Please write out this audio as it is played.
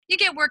you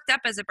get worked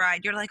up as a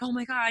bride. You're like, oh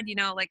my God,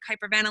 like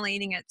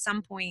hyperventilating at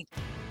some point.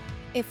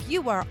 If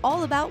you are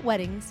all about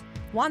weddings,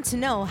 want to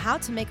know how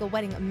to make a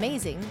wedding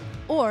amazing,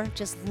 or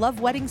just love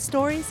wedding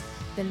stories,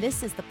 then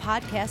this is the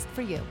podcast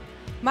for you.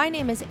 My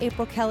name is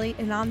April Kelly,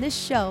 and on this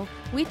show,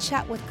 we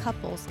chat with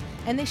couples,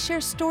 and they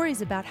share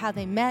stories about how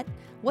they met,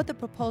 what the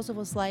proposal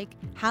was like,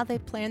 how they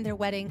planned their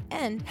wedding,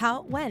 and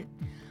how it went.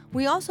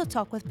 We also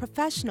talk with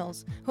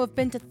professionals who have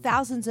been to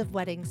thousands of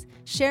weddings,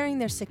 sharing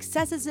their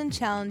successes and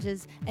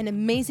challenges and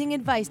amazing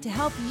advice to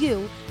help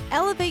you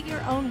elevate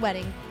your own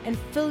wedding and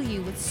fill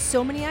you with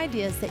so many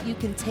ideas that you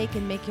can take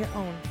and make your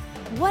own.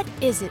 What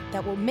is it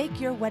that will make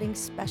your wedding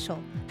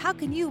special? How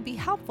can you be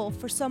helpful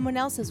for someone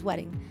else's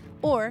wedding?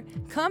 Or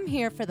come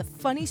here for the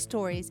funny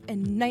stories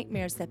and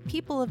nightmares that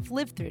people have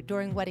lived through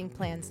during wedding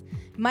plans.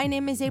 My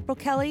name is April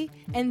Kelly,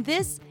 and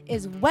this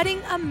is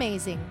Wedding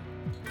Amazing.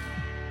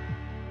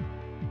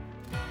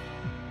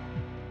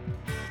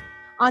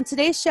 On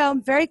today's show,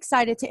 I'm very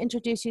excited to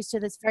introduce you to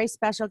this very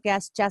special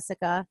guest,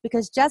 Jessica,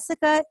 because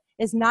Jessica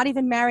is not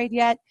even married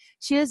yet.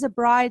 She is a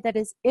bride that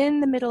is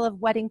in the middle of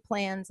wedding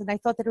plans, and I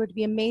thought that it would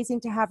be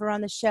amazing to have her on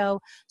the show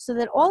so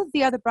that all of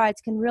the other brides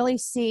can really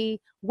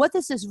see what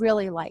this is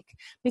really like,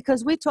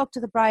 because we talk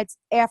to the brides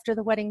after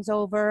the wedding's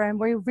over and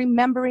we're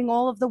remembering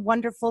all of the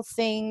wonderful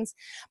things,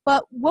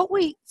 but what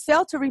we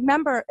fail to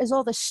remember is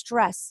all the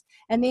stress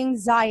and the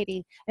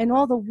anxiety and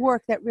all the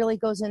work that really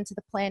goes into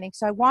the planning.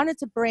 So I wanted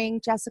to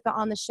bring Jessica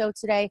on the show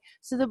today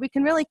so that we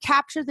can really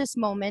capture this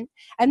moment,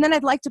 and then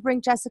I'd like to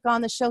bring Jessica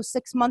on the show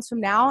 6 months from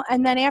now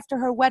and then after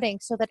her wedding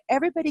so that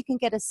everybody can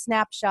get a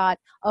snapshot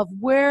of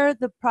where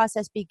the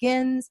process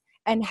begins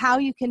and how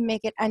you can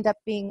make it end up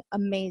being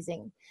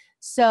amazing.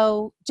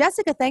 So,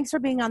 Jessica, thanks for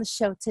being on the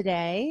show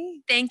today.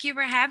 Thank you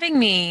for having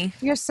me.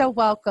 You're so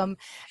welcome.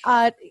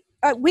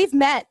 We've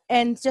met,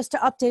 and just to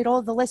update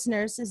all the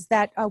listeners is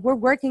that we're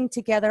working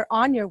together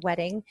on your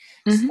wedding.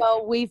 Mm-hmm.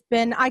 So we've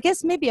been, I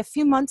guess, maybe a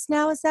few months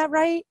now. Is that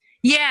right?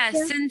 Yeah,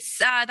 since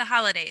the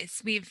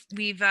holidays. We've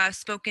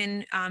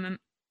spoken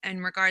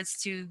in regards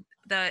to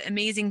the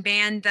amazing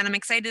band that I'm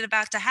excited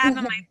about to have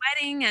at my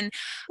wedding, and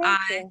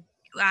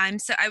I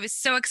was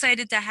so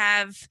excited to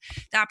have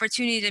the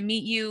opportunity to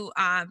meet you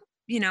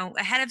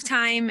ahead of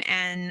time,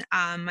 and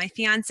my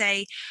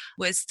fiance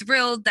was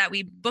thrilled that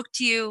we booked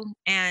you,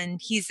 and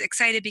he's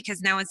excited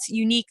because now it's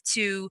unique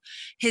to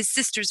his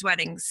sister's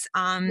weddings.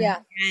 And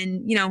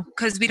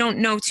because we don't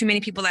know too many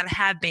people that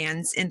have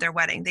bands in their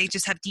wedding. They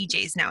just have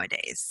DJs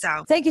nowadays.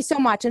 So thank you so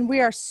much, and we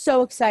are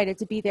so excited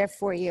to be there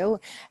for you.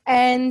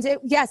 And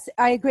yes,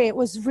 I agree, it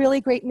was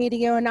really great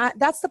meeting you, and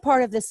that's the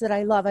part of this that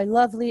I love. I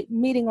love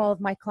meeting all of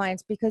my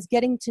clients, because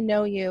getting to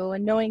know you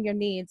and knowing your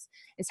needs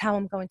is how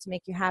I'm going to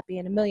make you happy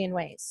in a million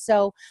ways.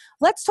 So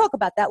let's talk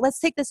about that. Let's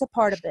take this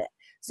apart a bit.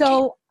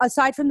 So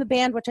aside from the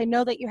band, which I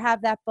know that you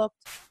have that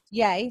booked,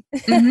 yay.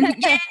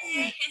 Yay.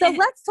 So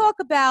let's talk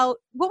about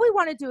what we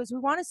want to do is we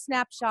want a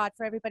snapshot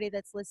for everybody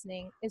that's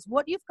listening is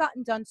what you've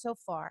gotten done so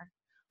far,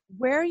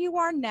 where you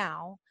are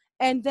now,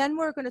 and then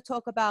we're going to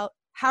talk about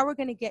how we're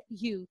going to get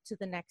you to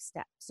the next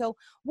step. So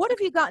what have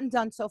you gotten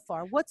done so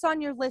far? What's on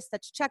your list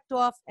that's checked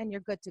off and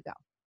you're good to go?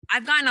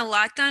 I've gotten a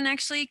lot done,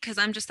 actually, because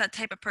I'm just that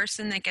type of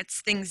person that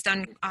gets things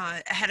done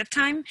ahead of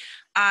time.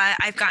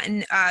 I've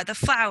gotten the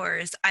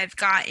flowers. I've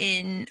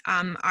gotten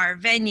our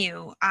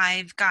venue.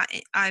 I've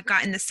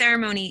gotten the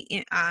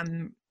ceremony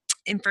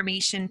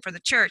information for the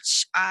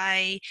church.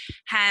 I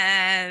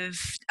have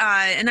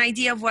an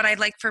idea of what I'd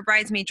like for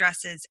bridesmaid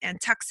dresses and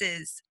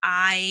tuxes.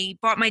 I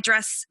bought my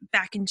dress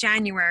back in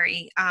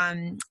January,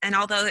 and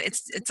although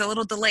it's a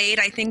little delayed,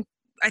 I think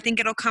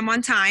it'll come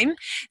on time.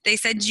 They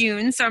said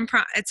June, so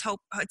it's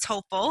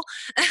hopeful.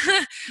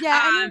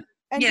 Yeah,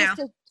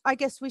 I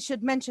guess we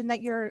should mention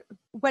that your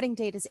wedding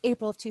date is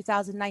April of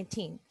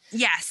 2019.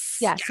 Yes.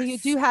 Yeah, yes. So you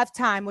do have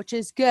time, which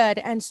is good.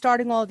 And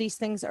starting all these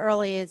things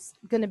early is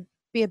going to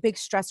be a big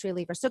stress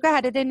reliever. So go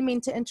ahead. I didn't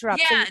mean to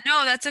interrupt. Yeah,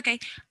 no, that's okay.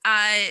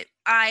 I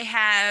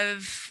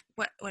have,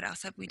 what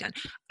else have we done?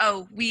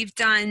 Oh, we've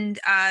done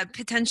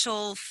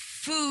potential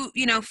food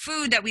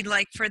that we'd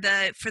like for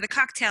the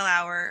cocktail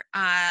hour.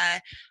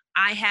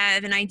 I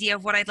have an idea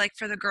of what I'd like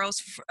for the girls,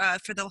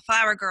 for the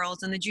flower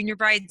girls and the junior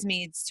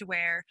bridesmaids to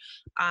wear.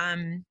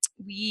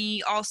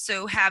 We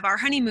also have our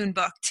honeymoon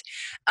booked.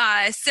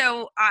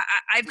 So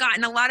I've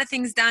gotten a lot of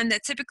things done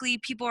that typically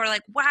people are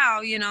like,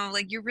 wow,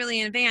 like you're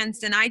really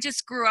advanced. And I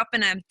just grew up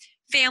in a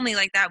family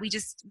like that. We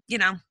just,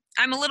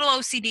 I'm a little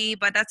OCD,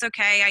 but that's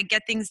okay. I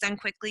get things done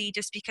quickly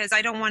just because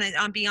I don't want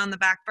to be on the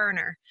back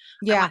burner.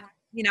 Yeah.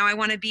 I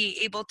want to be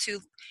able to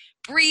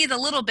breathe a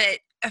little bit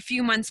a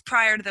few months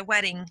prior to the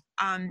wedding,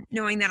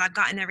 knowing that I've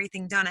gotten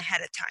everything done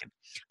ahead of time.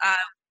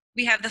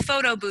 We have the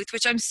photo booth,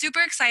 which I'm super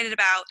excited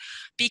about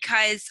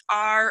because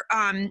our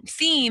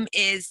theme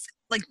is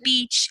like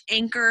beach,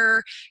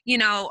 anchor,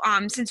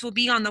 since we'll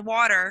be on the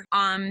water.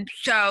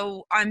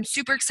 So I'm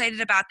super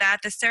excited about that.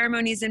 The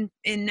ceremony's in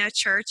a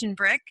church in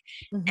Brick,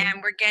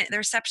 and we're getting the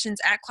receptions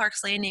at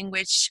Clark's Landing,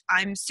 which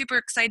I'm super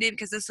excited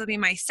because this will be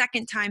my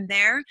second time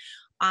there.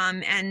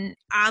 And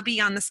I'll be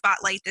on the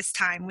spotlight this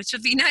time, which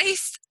would be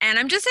nice. And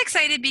I'm just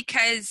excited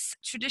because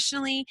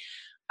traditionally,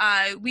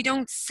 we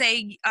don't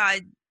say,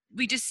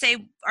 we just say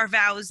our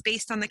vows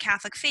based on the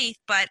Catholic faith,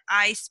 but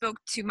I spoke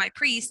to my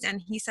priest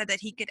and he said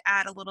that he could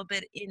add a little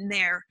bit in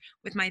there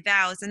with my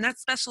vows. And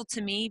that's special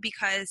to me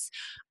because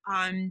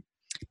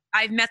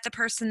I've met the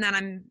person that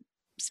I'm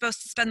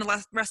supposed to spend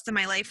the rest of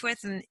my life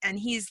with, and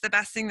he's the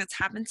best thing that's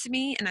happened to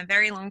me in a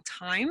very long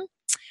time.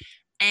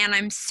 And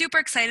I'm super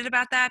excited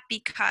about that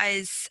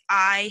because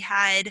I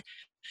had,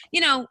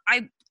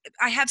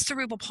 I have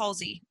cerebral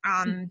palsy.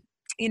 I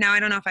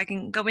don't know if I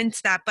can go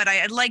into that, but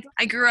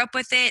I grew up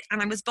with it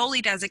and I was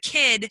bullied as a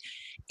kid.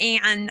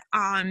 And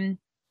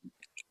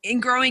in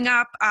growing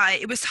up,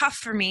 it was tough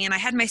for me, and I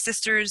had my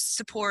sister's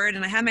support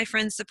and I had my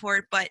friends'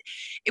 support, but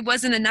it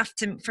wasn't enough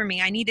for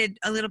me. I needed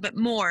a little bit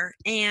more.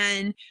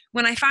 And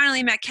when I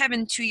finally met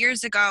Kevin 2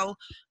 years ago,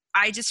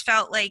 I just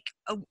felt like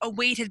a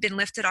weight had been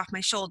lifted off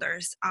my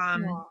shoulders.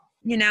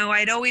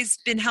 I'd always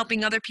been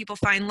helping other people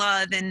find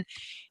love, and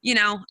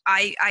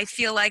I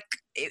feel like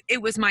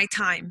it was my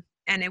time,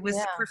 and it was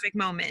the perfect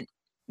moment.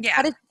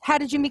 Yeah. How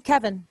did you meet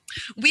Kevin?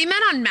 We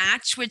met on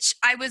Match, which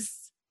I was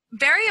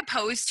very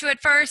opposed to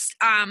at first.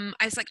 I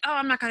was like, oh,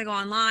 I'm not going to go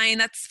online.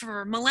 That's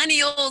for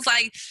millennials.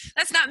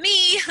 That's not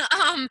me.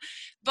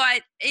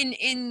 But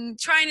in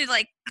trying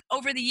to,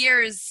 over the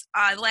years,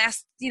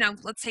 last,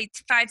 let's say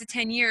 5 to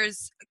 10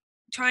 years,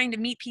 trying to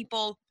meet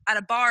people at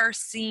a bar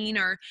scene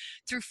or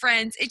through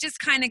friends, it just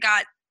kind of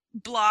got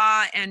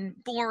blah and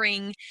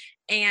boring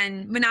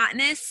and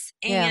monotonous.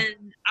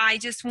 And I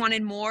just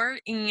wanted more.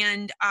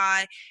 And,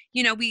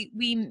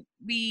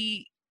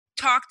 we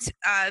talked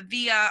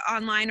via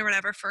online or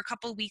whatever for a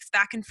couple of weeks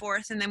back and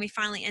forth, and then we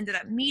finally ended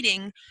up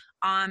meeting,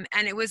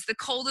 and it was the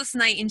coldest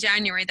night in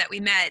January that we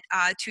met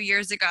 2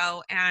 years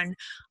ago, and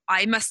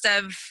I must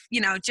have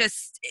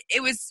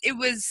it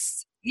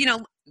was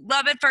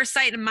love at first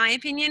sight, in my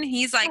opinion.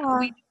 He's like,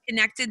 we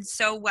connected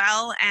so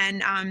well,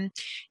 and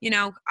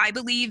I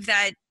believe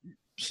that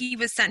he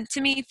was sent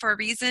to me for a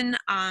reason.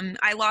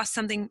 I lost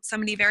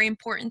somebody very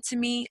important to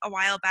me a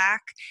while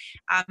back.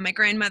 My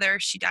grandmother,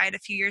 she died a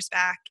few years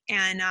back,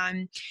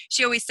 and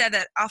she always said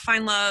that I'll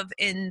find love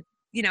in,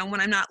 when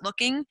I'm not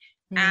looking.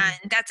 And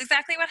that's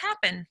exactly what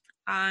happened.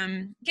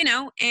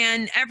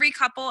 And every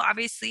couple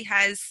obviously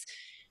has,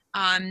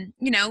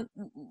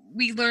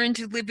 we learned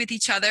to live with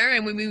each other,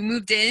 and when we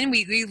moved in,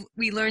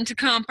 we learned to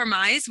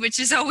compromise, which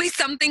is always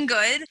something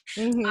good.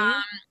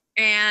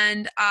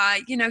 And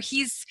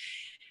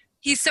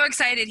he's so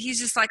excited. He's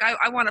just like,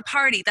 I want to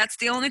party. That's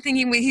the only thing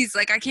he's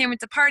like, I can't wait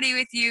to party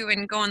with you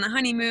and go on the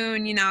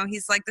honeymoon.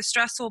 He's like, the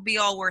stress will be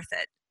all worth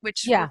it,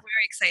 which we're very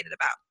excited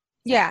about.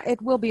 Yeah,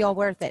 it will be all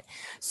worth it.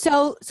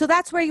 So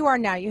that's where you are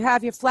now. You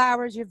have your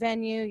flowers, your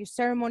venue, your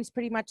ceremony's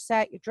pretty much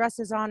set, your dress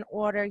is on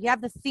order, you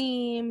have the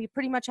theme, you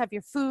pretty much have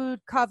your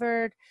food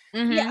covered,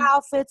 your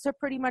outfits are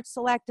pretty much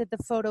selected, the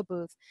photo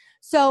booth.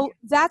 So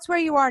that's where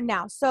you are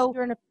now. So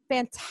you're in a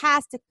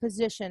fantastic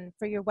position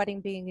for your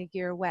wedding being a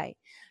year away.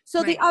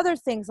 So the other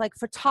things like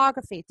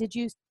photography, did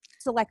you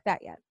select that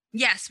yet?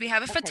 Yes, we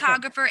have a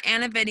photographer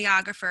and a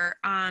videographer.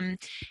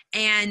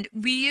 And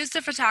we used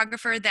a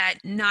photographer that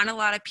not a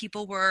lot of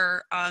people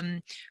were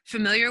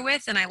familiar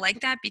with. And I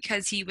like that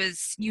because he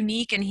was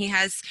unique and he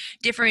has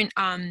different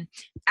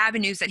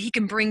avenues that he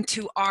can bring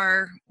to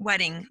our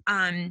wedding.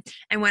 And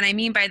what I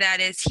mean by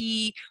that is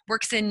he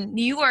works in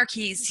New York.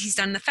 He's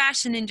done the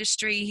fashion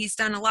industry. He's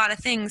done a lot of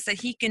things that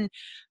he can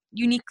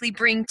uniquely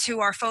bring to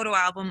our photo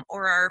album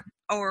or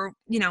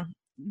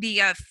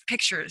the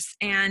pictures.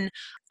 And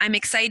I'm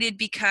excited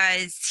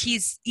because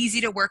he's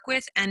easy to work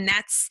with, and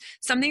that's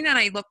something that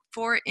I look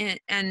for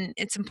and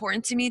it's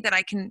important to me that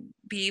I can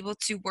be able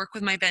to work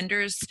with my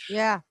vendors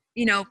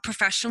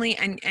professionally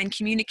and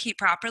communicate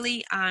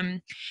properly. I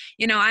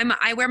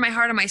wear my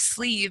heart on my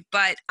sleeve,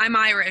 but I'm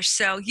Irish,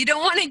 so you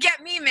don't want to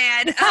get me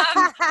mad,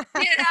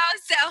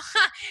 so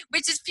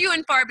which is few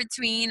and far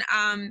between,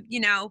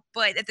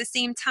 but at the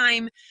same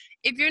time,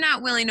 if you're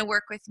not willing to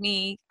work with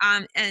me,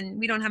 and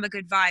we don't have a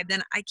good vibe,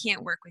 then I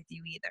can't work with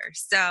you either.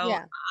 So,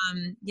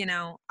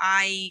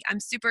 I'm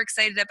super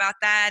excited about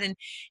that. And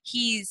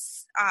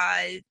he's,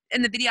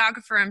 and the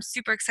videographer, I'm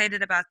super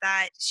excited about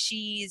that.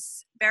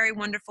 She's very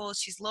wonderful.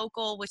 She's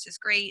local, which is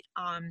great.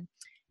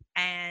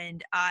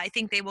 And I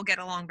think they will get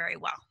along very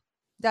well.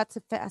 That's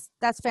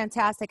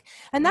fantastic.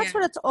 And that's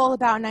what it's all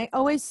about. And I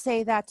always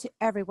say that to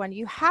everyone.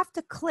 You have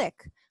to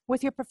click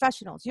with your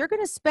professionals. You're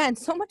going to spend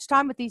so much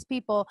time with these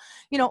people,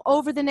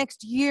 over the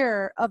next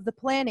year of the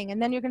planning,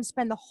 and then you're going to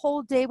spend the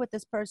whole day with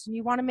this person.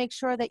 You want to make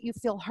sure that you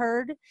feel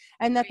heard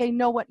and that they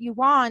know what you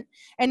want.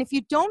 And if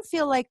you don't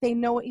feel like they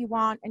know what you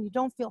want and you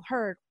don't feel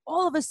heard,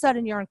 all of a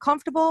sudden you're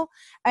uncomfortable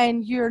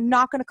and you're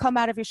not going to come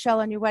out of your shell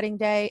on your wedding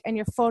day, and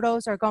your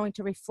photos are going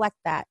to reflect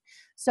that.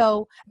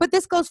 So, but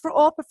this goes for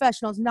all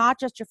professionals, not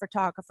just your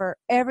photographer,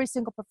 every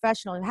single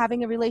professional, and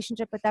having a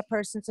relationship with that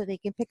person so they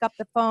can pick up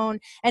the phone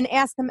and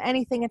ask them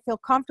anything and feel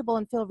comfortable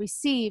and feel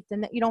received,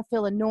 and that you don't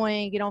feel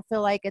annoying. You don't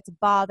feel like it's a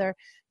bother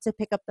to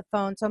pick up the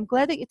phone. So I'm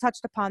glad that you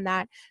touched upon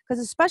that,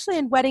 because especially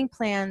in wedding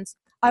plans,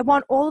 I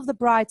want all of the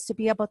brides to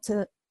be able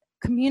to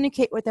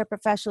communicate with their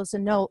professionals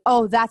and know,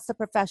 oh, that's the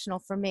professional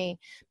for me,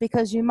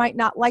 because you might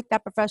not like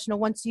that professional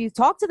once you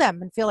talk to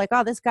them and feel like,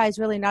 oh, this guy's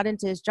really not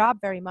into his job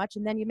very much.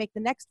 And then you make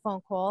the next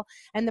phone call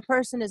and the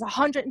person is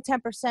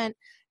 110%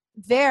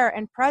 there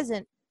and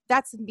present.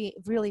 That's going to be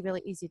a really,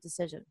 really easy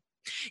decision.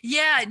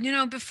 Yeah,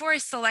 before I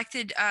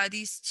selected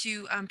these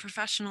two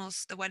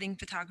professionals, the wedding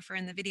photographer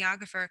and the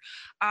videographer,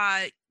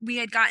 we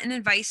had gotten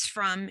advice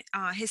from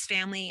his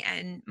family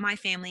and my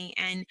family,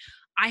 and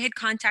I had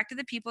contacted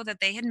the people that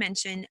they had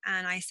mentioned,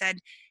 and I said,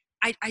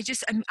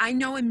 I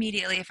know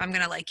immediately if I'm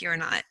going to like you or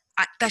not.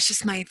 That's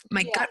just my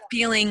Yeah. gut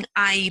feeling.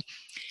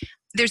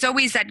 There's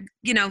always that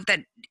that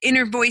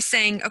inner voice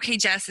saying, okay,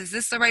 Jess, is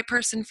this the right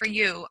person for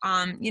you?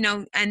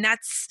 And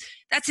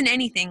that's in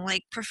anything,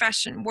 like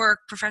profession,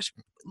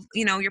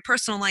 your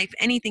personal life,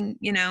 anything,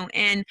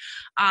 and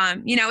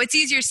it's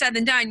easier said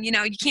than done. You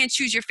can't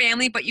choose your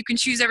family, but you can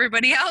choose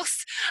everybody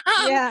else.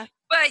 um Yeah.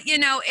 but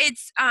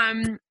it's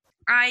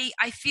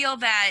I feel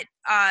that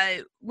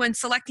when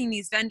selecting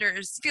these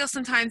vendors, I feel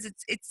sometimes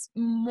it's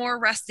more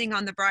resting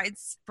on the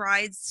bride's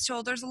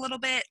shoulders a little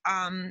bit.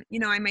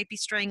 I might be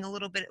straying a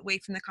little bit away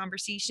from the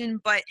conversation,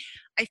 but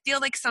I feel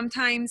like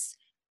sometimes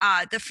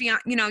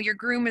your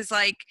groom is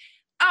like,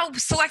 oh,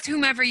 select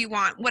whomever you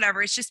want,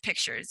 whatever, it's just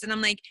pictures. And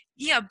I'm like,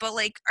 yeah, but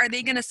like, are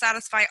they going to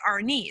satisfy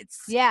our needs?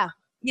 Yeah.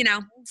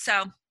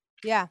 So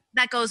Yeah.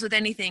 that goes with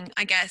anything,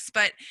 I guess.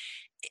 But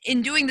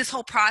in doing this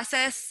whole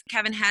process,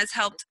 Kevin has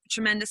helped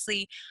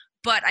tremendously,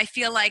 but I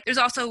feel like there's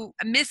also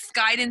a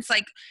misguidance,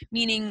 like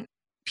meaning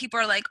people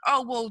are like,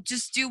 oh, well,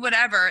 just do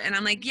whatever. And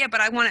I'm like, yeah,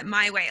 but I want it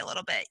my way a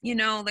little bit,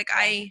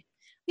 like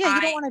Yeah,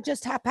 you don't want to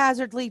just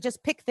haphazardly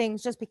just pick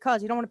things just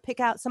because. You don't want to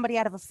pick out somebody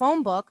out of a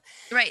phone book.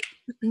 Right.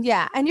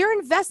 Yeah, and you're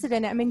invested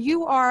in it. I mean,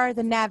 you are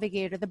the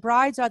navigator. The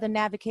brides are the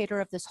navigator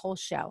of this whole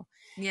show.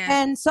 Yeah.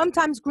 And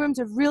sometimes grooms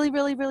are really,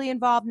 really, really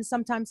involved and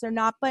sometimes they're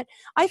not. But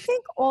I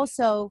think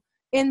also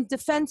in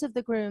defense of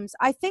the grooms,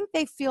 I think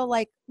they feel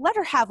like, let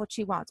her have what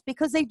she wants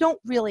because they don't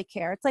really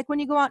care. It's like when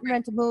you go out and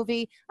rent a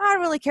movie, I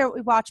don't really care what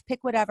we watch,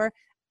 pick whatever,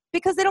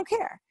 because they don't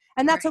care.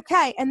 And that's Right.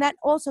 okay. And that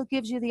also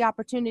gives you the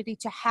opportunity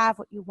to have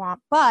what you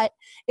want. But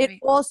it Right.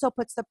 also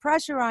puts the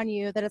pressure on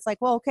you that it's like,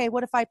 well, okay,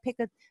 what if I pick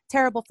a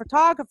terrible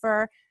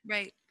photographer?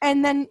 Right.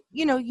 And then,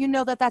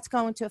 that that's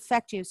going to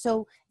affect you.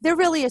 So there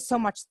really is so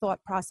much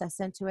thought process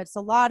into it. It's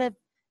a lot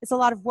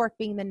of work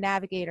being the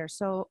navigator.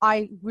 So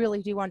I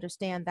really do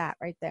understand that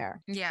right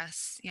there.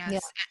 Yes, Yeah.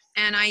 yes.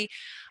 And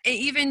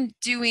even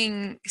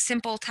doing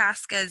simple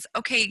tasks as,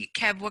 okay,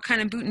 Kev, what kind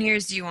of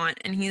boutonnieres do you want?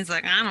 And he's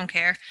like, I don't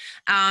care.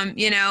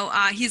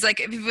 He's like,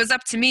 if it was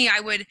up to me, I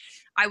would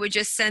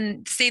just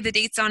save the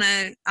dates on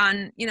a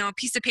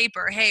piece of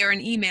paper, hey, or an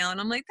email. And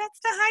I'm like,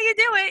 that's not how you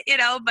do it,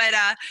 but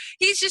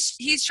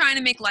he's trying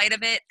to make light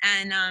of it.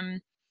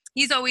 And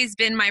he's always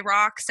been my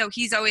rock. So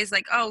he's always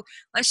like, oh,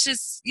 let's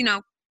just,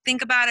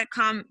 think about it,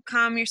 calm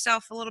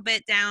yourself a little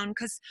bit down,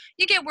 because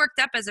you get worked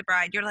up as a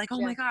bride. You're like,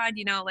 oh my God,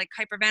 like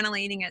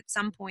hyperventilating at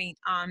some point.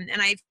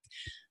 And I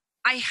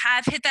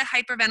have hit that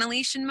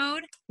hyperventilation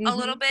mode a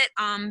little bit,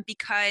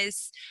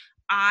 because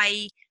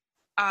I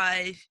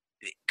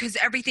because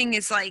everything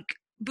is like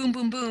boom,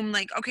 boom, boom.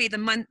 Like, okay, the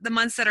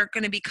months that are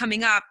going to be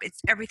coming up,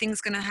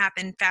 everything's going to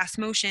happen fast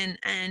motion.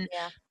 And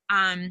Yeah.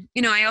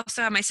 I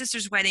also have my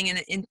sister's wedding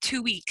in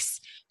 2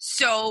 weeks.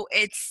 So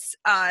it's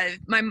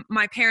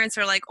my parents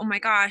are like, oh my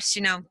gosh,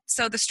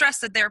 so the stress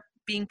that they're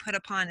being put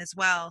upon as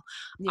well.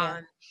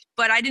 Yeah.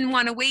 But I didn't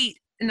want to wait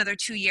another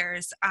 2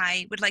 years.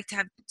 I would like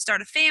to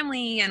start a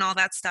family and all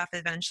that stuff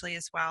eventually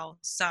as well.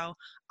 So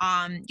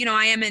I'm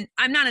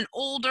not an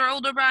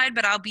older bride,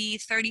 but I'll be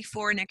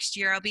 34 next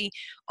year. I'll be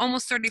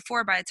almost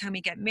 34 by the time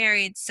we get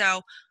married.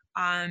 So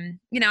I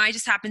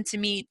just happened to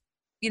meet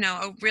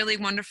a really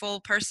wonderful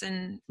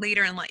person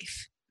later in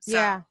life. So.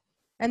 Yeah.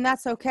 And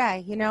that's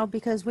okay,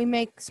 because we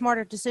make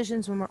smarter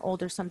decisions when we're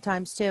older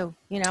sometimes too,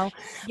 But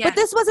Yes.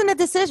 this wasn't a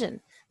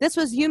decision. This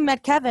was, you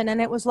met Kevin and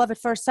it was love at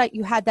first sight.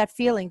 You had that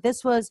feeling.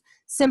 This was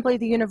simply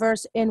the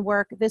universe in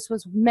work. This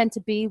was meant to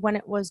be when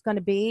it was going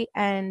to be,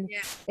 and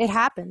Yeah. it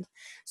happened.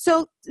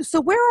 So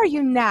where are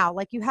you now?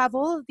 Like, you have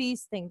all of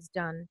these things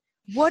done.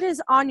 What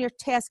is on your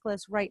task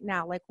list right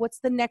now? Like, what's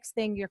the next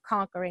thing you're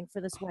conquering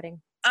for this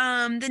wedding?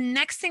 The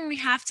next thing we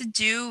have to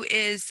do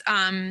is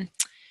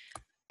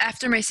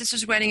after my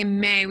sister's wedding in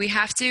May, I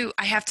have to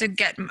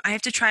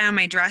try on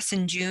my dress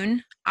in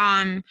June,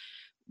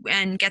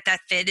 and get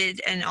that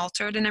fitted and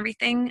altered and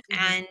everything.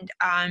 And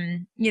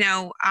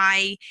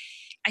I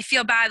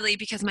feel badly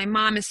because my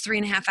mom is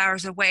 3.5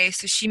 hours away,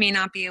 so she may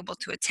not be able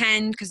to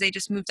attend because they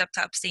just moved up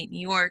to upstate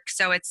New York.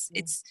 So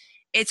it's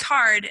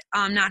hard,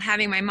 not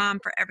having my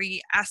mom for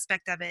every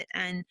aspect of it.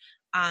 And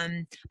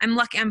I'm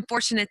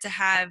fortunate to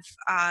have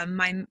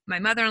my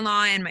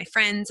mother-in-law and my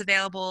friends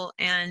available.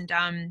 And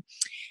I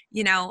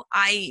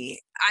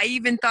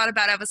even thought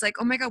about it. I was like,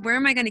 oh my God, where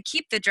am I going to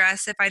keep the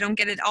dress if I don't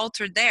get it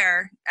altered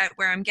there at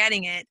where I'm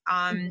getting it?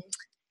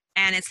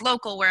 and it's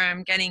local where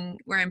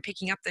I'm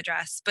picking up the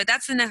dress. But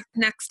that's the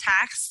next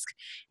task.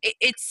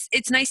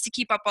 It's nice to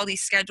keep up all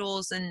these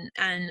schedules and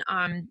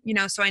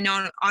so I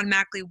know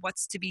automatically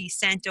what's to be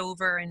sent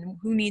over and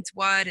who needs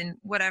what and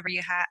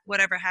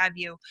whatever have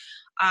you.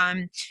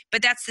 um,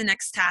 but that's the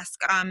next task.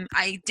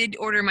 I did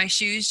order my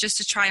shoes just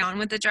to try on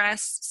with the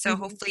dress, so Mhm.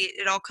 hopefully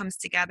it all comes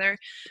together.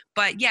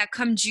 But yeah,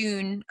 come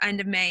June,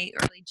 end of May,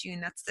 early June,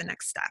 that's the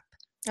next step.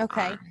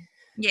 Okay.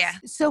 Yeah.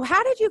 So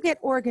how did you get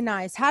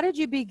organized? How did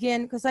you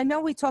begin? Because I know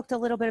we talked a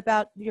little bit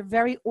about you're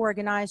very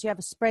organized. You have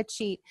a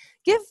spreadsheet.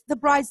 Give the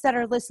brides that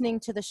are listening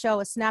to the show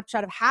a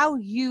snapshot of how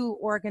you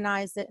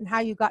organized it and how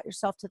you got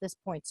yourself to this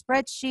point.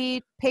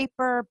 Spreadsheet,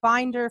 paper,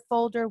 binder,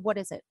 folder. What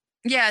is it?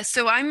 Yeah,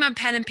 so I'm a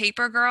pen and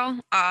paper girl.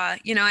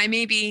 I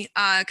may be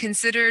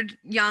considered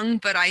young,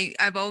 but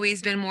I've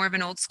always been more of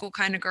an old school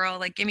kind of girl.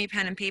 Like, give me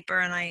pen and paper,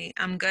 and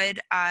I'm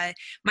good.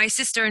 My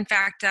sister, in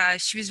fact,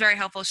 she was very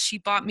helpful. She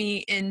bought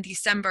me in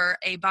December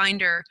a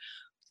binder,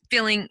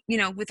 filling,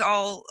 with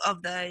all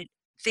of the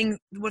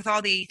with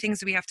all the things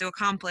that we have to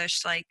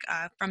accomplish, like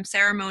from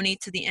ceremony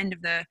to the end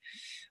of the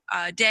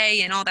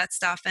day and all that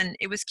stuff. And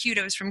it was cute.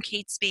 It was from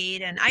Kate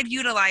Spade, and I've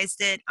utilized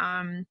it.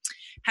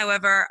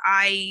 However,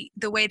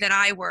 the way that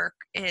I work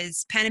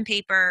is pen and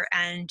paper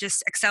and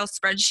just Excel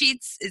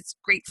spreadsheets. It's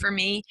great for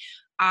me.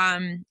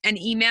 And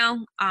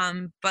email.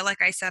 But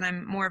like I said,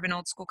 I'm more of an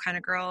old school kind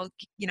of girl.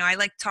 I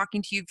like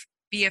talking to you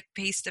via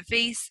face to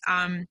face.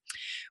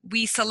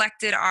 We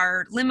selected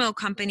our limo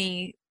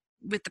company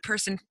with the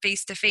person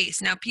face to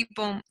face. Now,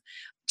 people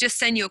just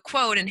send you a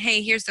quote and,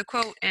 hey, here's the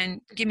quote and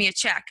give me a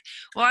check.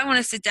 Well, I want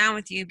to sit down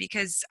with you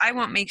because I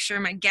want to make sure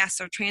my guests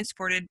are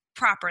transported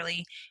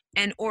properly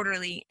and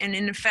orderly and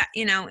in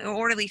an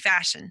orderly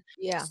fashion.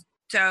 Yeah.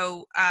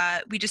 So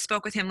we just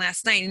spoke with him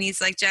last night, and he's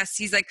like, Jess,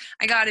 he's like,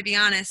 I got to be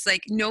honest,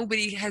 like,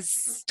 nobody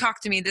has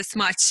talked to me this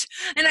much.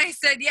 And I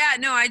said, yeah,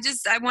 no, I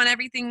want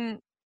everything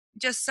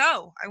just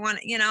so. I want,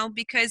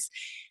 because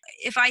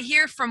if I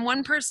hear from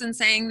one person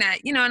saying that,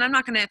 and I'm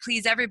not going to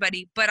please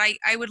everybody, but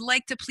I would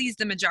like to please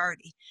the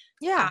majority.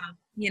 Yeah.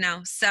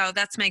 So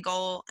that's my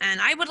goal. And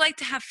I would like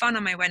to have fun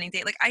on my wedding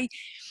day. Like,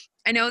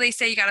 I know they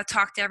say you got to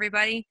talk to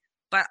everybody,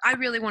 but I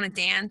really want to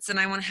dance and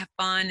I want to have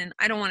fun and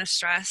I don't want to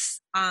stress.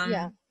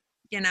 Yeah.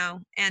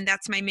 And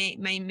that's my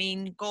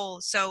main goal.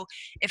 So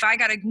if I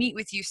got to meet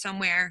with you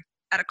somewhere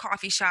at a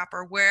coffee shop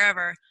or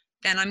wherever,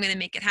 then I'm going to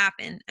make it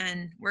happen.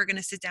 And we're going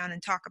to sit down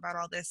and talk about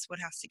all this, what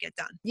has to get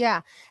done. Yeah.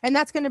 And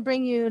that's going to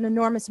bring you an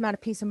enormous amount of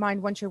peace of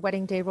mind once your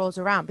wedding day rolls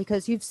around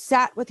because you've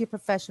sat with your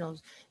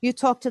professionals. You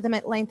talked to them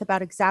at length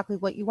about exactly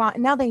what you want.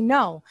 And now they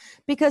know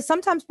because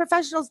sometimes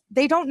professionals,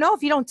 they don't know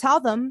if you don't tell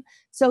them.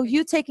 So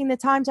you taking the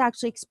time to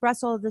actually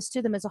express all of this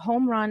to them is a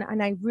home run.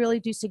 And I really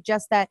do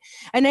suggest that.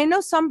 And I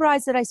know some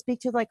brides that I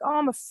speak to, like, oh,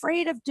 I'm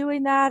afraid of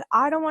doing that.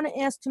 I don't want to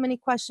ask too many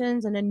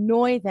questions and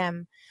annoy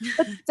them.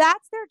 But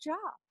that's their job.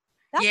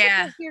 That's what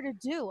Yeah. they're here to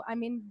do. I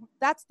mean,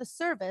 that's the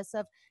service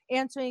of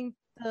answering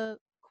the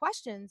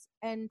questions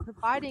and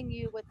providing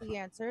you with the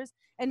answers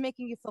and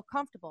making you feel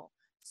comfortable.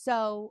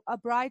 So a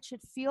bride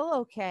should feel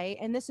okay.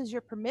 And this is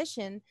your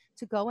permission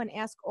to go and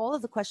ask all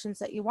of the questions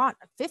that you want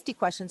 50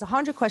 questions,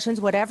 100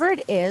 questions, whatever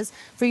it is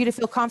for you to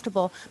feel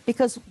comfortable.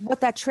 Because what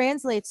that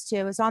translates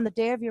to is on the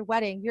day of your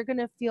wedding, you're going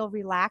to feel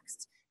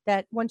relaxed.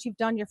 That once you've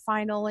done your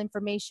final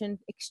information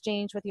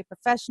exchange with your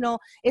professional,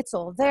 it's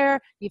all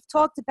there. You've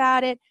talked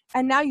about it.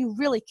 And now you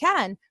really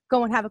can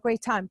go and have a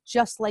great time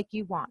just like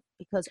you want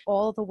because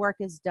all the work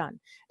is done.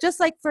 Just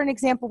like for an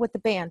example with the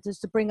band,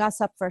 just to bring us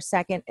up for a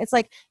second, it's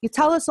like you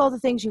tell us all the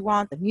things you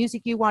want, the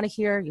music you want to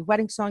hear, your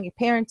wedding song, your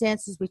parent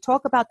dances. We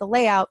talk about the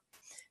layout.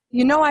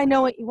 I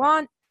know what you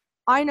want.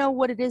 I know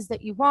what it is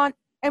that you want,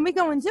 and we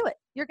go and do it.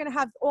 You're going to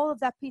have all of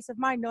that peace of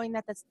mind knowing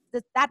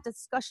that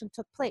discussion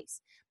took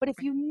place. But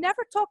if you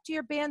never talk to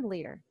your band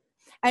leader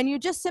and you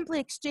just simply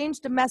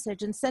exchanged a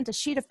message and sent a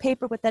sheet of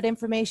paper with that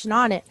information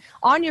on it,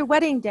 on your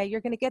wedding day,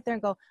 you're going to get there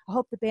and go, I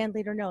hope the band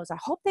leader knows. I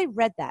hope they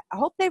read that. I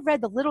hope they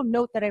read the little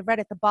note that I read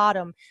at the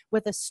bottom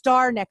with a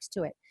star next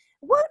to it.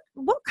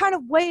 What kind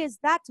of way is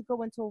that to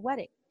go into a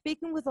wedding?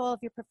 Speaking with all of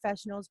your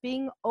professionals,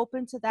 being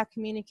open to that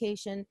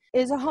communication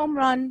is a home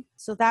run.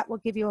 So that will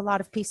give you a lot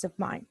of peace of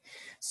mind.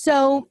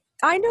 So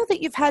I know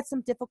that you've had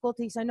some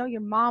difficulties. I know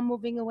your mom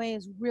moving away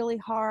is really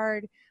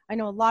hard. I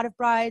know a lot of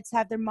brides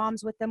have their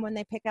moms with them when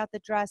they pick out the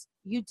dress.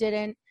 You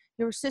didn't.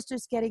 Your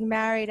sister's getting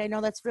married. I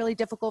know that's really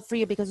difficult for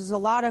you because there's a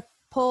lot of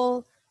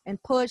pull and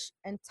push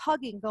and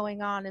tugging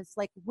going on. It's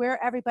like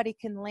where everybody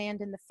can land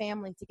in the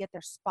family to get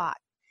their spot.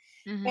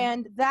 Mm-hmm.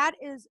 And that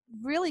is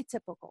really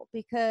typical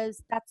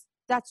because that's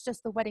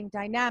just the wedding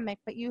dynamic,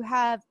 but you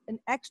have an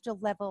extra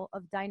level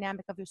of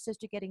dynamic of your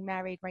sister getting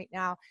married right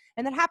now.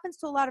 And that happens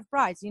to a lot of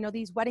brides.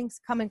 These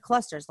weddings come in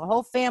clusters. The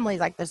whole family,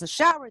 like there's a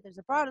shower, there's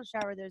a bridal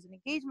shower, there's an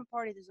engagement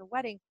party, there's a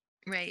wedding.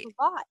 Right.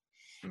 A lot.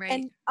 Right.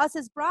 And us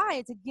as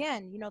brides,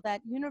 again,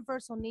 that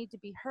universal need to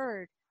be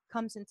heard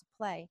comes into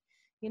play.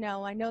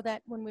 I know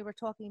that when we were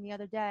talking the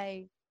other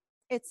day,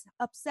 it's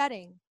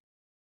upsetting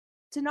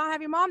to not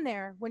have your mom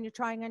there when you're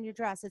trying on your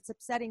dress. It's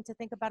upsetting to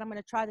think about, I'm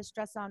going to try this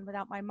dress on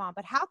without my mom.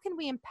 But how can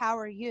we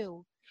empower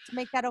you to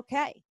make that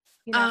okay?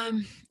 You know?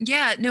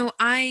 Yeah, no,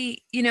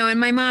 and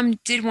my mom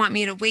did want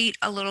me to wait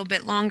a little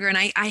bit longer, and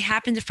I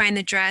happened to find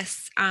the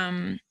dress,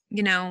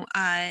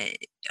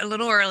 a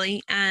little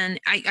early, and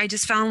I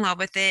just fell in love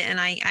with it.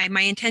 And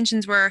my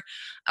intentions were,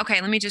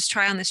 okay, let me just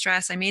try on this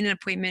dress. I made an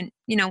appointment,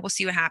 we'll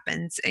see what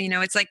happens.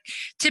 It's like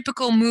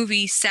typical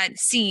movie set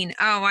scene.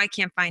 Oh, I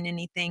can't find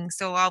anything,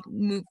 so I'll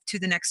move to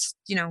the next,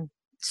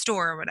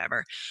 store or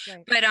whatever.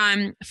 Right. But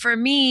for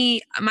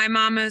me, my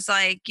mom was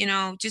like,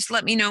 just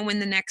let me know when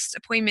the next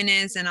appointment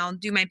is, and I'll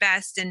do my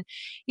best. And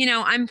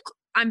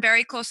I'm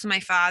very close to my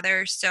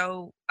father,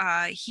 so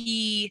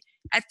he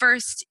at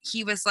first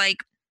he was like,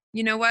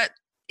 you know what,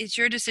 it's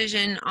your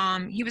decision.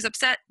 He was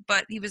upset,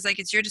 but he was like,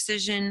 it's your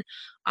decision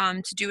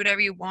to do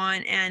whatever you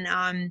want.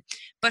 And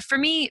but for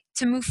me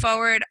to move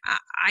forward,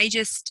 I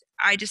just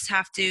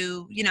have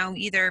to,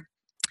 either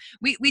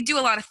we do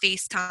a lot of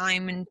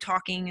FaceTime and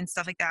talking and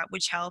stuff like that,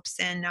 which helps.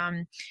 And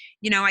I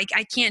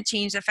can't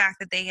change the fact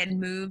that they had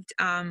moved.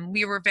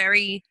 We were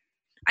very,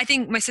 I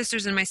think my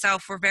sisters and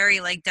myself were very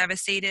like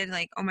devastated,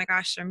 like, oh my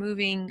gosh, they're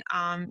moving,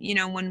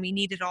 when we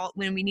needed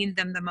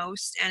them the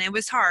most. And it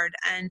was hard.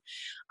 And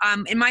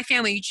in my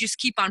family, you just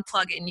keep on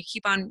plugging, you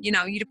keep on,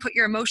 you put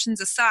your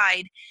emotions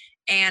aside.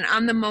 And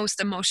I'm the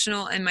most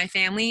emotional in my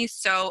family.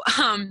 So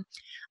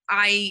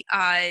I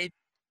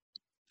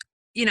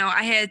I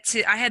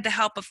had the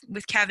help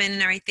with Kevin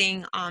and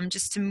everything,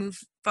 just to move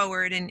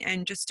forward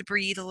and just to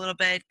breathe a little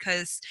bit,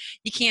 because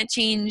you can't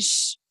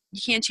change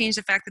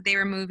the fact that they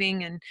were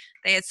moving and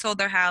they had sold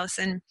their house.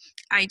 And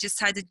I just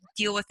had to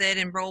deal with it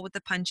and roll with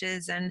the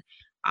punches. And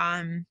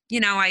I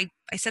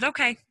said,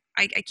 okay,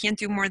 I can't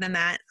do more than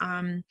that.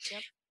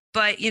 Yep.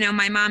 But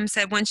my mom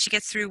said once she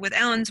gets through with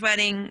Ellen's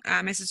wedding,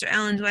 my sister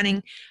Ellen's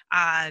wedding,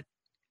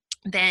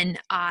 then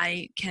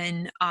I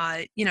can,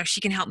 she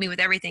can help me with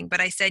everything.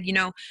 But I said,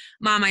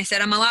 Mom, I said,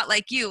 I'm a lot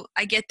like you.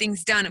 I get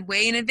things done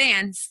way in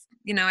advance.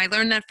 I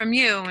learned that from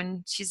you.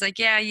 And she's like,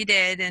 yeah, you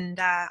did. And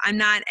I'm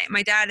not,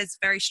 my dad is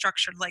very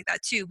structured like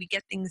that too. We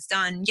get things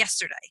done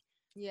yesterday.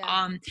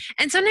 Yeah.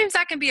 And sometimes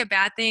that can be a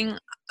bad thing.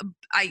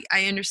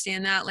 I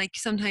understand that. Like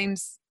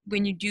sometimes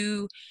when you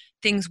do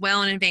things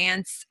well in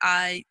advance,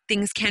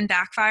 things can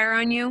backfire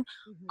on you.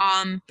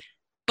 Mm-hmm.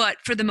 But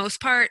for the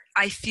most part,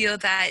 I feel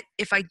that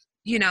if I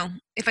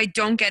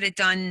don't get it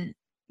done,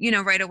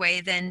 right away,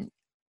 then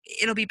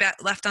it'll be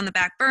left on the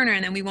back burner,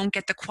 and then we won't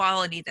get the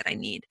quality that I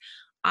need.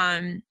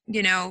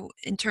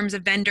 In terms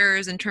of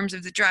vendors, in terms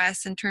of the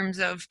dress, in terms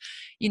of,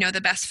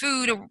 the best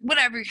food or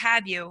whatever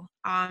have you.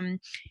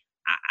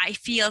 I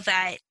feel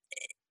that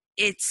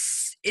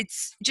it's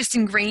just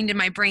ingrained in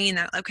my brain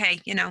that, okay,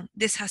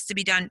 this has to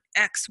be done,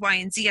 X, Y,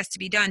 and Z has to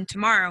be done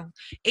tomorrow,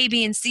 A,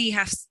 B, and C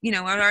has, I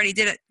already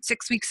did it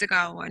 6 weeks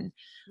ago. And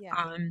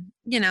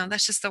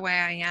that's just the way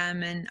I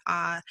am. And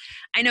I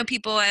know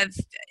people have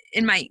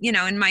in my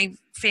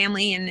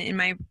family and in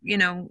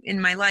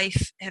my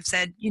life have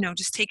said,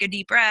 just take a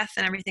deep breath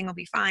and everything will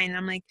be fine. And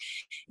I'm like,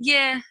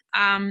 yeah,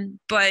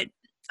 but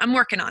I'm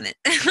working on it.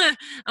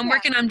 I'm Yeah.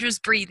 working on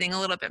just breathing a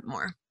little bit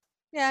more.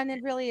 Yeah, and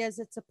it really is.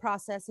 It's a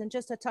process. And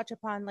just to touch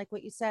upon, like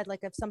what you said,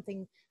 like if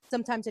something,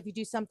 sometimes if you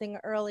do something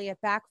early, it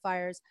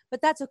backfires.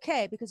 But that's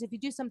okay, because if you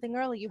do something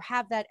early, you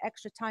have that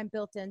extra time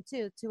built in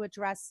too to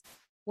address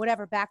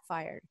whatever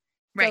backfired.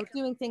 So Right.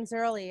 doing things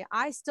early,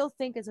 I still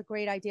think is a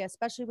great idea,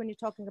 especially when you're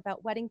talking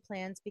about wedding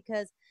plans,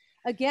 because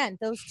again,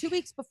 those 2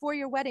 weeks before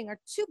your wedding are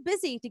too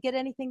busy to get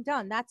anything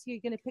done. That's you're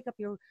going to pick up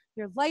your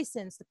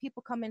license. The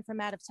people come in from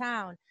out of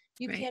town.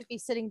 You Right. can't be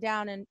sitting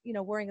down and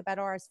worrying about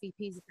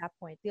RSVPs at that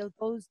point.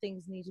 Those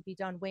things need to be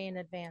done way in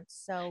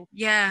advance. So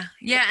Yeah,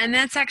 and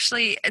that's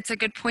actually, it's a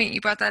good point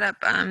you brought that up,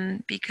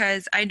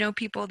 because I know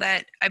people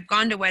that I've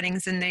gone to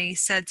weddings and they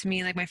said to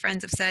me, like my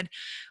friends have said,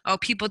 oh,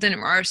 people didn't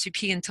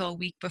RSVP until a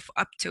week before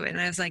up to it. And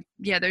I was like,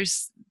 yeah,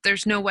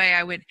 there's no way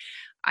I would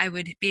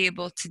be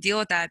able to deal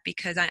with that,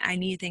 because I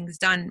need things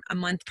done a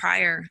month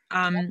prior.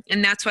 And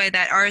that's why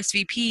that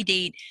RSVP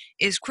date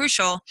is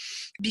crucial,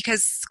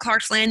 because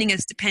Clark's Landing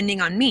is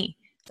depending on me.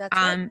 that's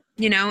right.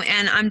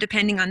 And I'm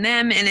depending on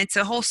them, and it's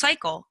a whole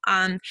cycle.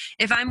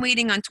 If I'm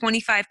waiting on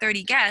 25,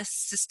 30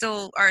 guests to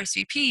still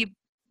RSVP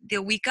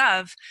the week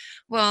of,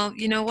 well,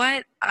 you know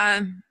what?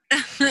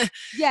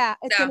 Yeah,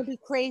 it's going So, to be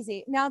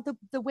crazy. Now,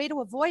 the way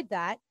to avoid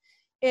that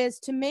is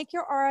to make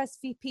your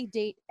RSVP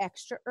date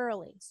extra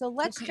early. So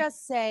let's okay.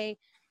 just say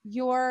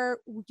your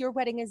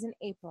wedding is in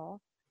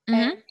April,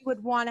 and Hmm. you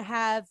would want to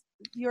have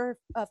your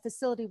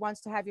facility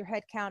wants to have your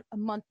head count a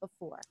month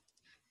before.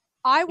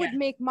 I Yeah. would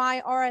make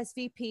my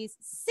RSVPs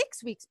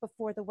 6 weeks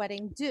before the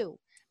wedding due,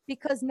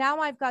 because now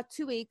I've got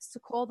 2 weeks to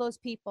call those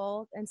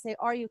people and say,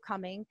 "Are you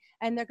coming?"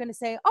 And they're going to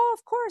say, "Oh,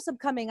 of course I'm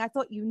coming. I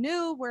thought you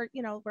knew.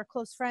 We're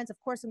close friends. Of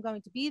course I'm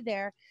going to be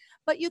there."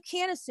 But you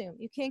can't assume.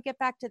 You can't get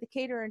back to the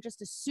caterer and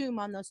just assume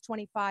on those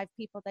 25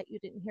 people that you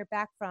didn't hear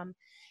back from.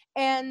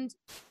 And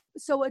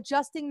so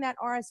adjusting that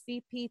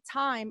RSVP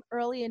time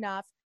early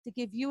enough to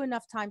give you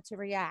enough time to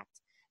react.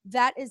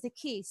 That is the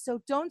key.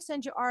 So don't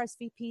send your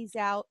RSVPs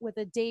out with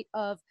a date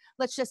of,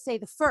 let's just say,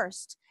 the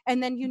 1st,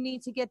 and then you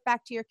need to get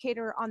back to your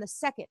caterer on the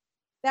 2nd.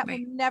 That will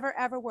Right. never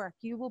ever work.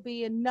 You will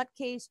be a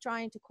nutcase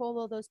trying to call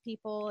all those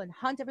people and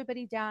hunt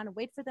everybody down and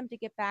wait for them to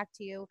get back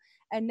to you.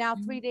 And now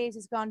Mhm. 3 days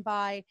has gone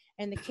by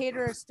and the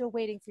caterer is still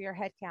waiting for your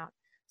head count.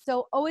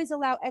 So always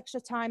allow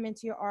extra time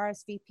into your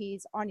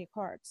RSVPs on your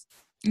cards.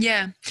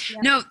 Yeah.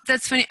 Yeah. No,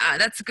 that's funny.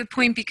 That's a good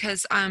point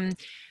because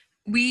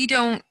we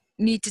don't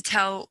need to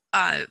tell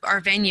our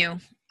venue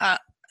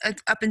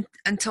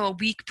until a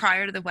week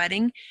prior to the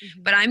wedding,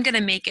 Mhm. but I'm going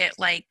to make it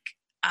like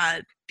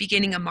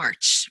beginning of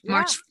March, Yeah.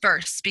 March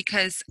 1st,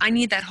 because I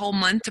need that whole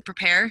month to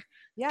prepare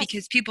Yes.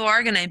 because people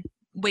are going to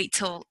wait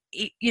till,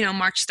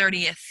 March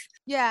 30th.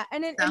 Yeah,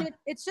 and it So,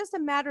 it's just a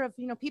matter of,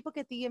 people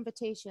get the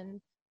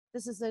invitation.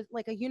 This is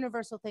like a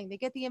universal thing. They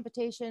get the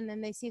invitation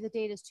and they see the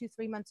date is 2,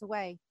 3 months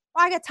away.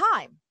 Well, I got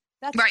time.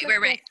 That's right, just right, their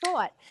right.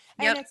 thought.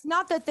 And Yep. it's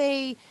not that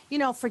they,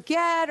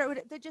 forget or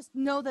they just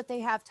know that they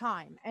have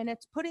time. And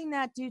it's putting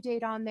that due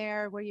date on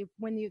there where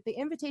the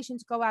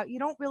invitations go out, you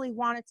don't really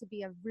want it to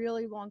be a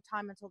really long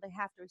time until they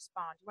have to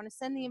respond. You want to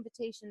send the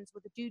invitations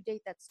with a due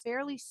date that's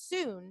fairly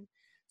soon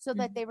so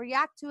that Mhm. they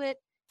react to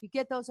it. You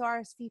get those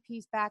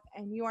RSVPs back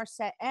and you are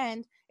set.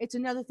 And it's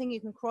another thing you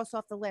can cross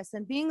off the list.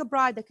 And being a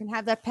bride that can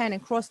have that pen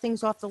and cross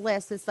things off the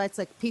list is that's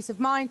like peace of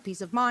mind,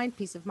 peace of mind,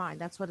 peace of mind.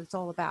 That's what it's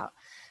all about.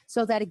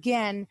 So that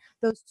again,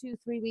 those 2,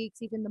 3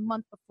 weeks, even the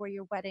month before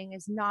your wedding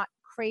is not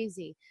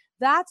crazy.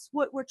 That's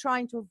what we're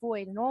trying to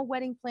avoid in all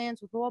wedding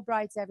plans with all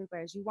brides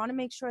everywhere is you want to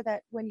make sure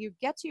that when you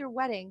get to your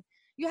wedding,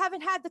 you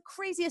haven't had the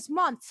craziest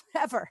month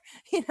ever.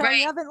 You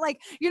Right. haven't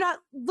you're not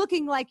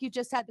looking like you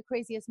just had the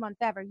craziest month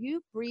ever.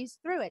 You breezed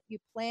through it. You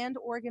planned,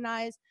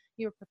 organized,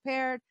 you were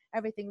prepared,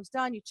 everything was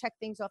done. You checked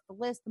things off the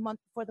list. The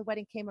month before the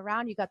wedding came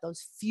around, you got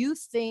those few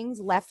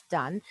things left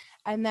done,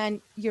 and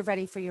then you're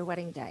ready for your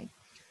wedding day.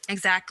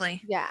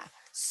 Exactly. Yeah.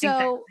 So,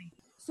 Exactly.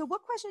 so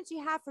what questions do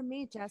you have for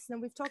me, Jess? And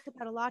we've talked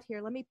about a lot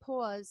here. Let me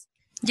pause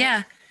and,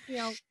 Yeah. you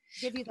know,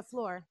 give you the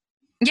floor.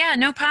 Yeah,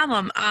 no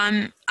problem.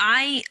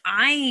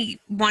 I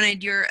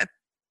wanted your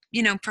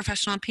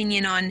professional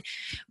opinion on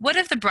what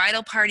if the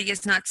bridal party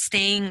is not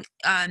staying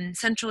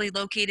centrally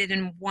located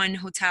in one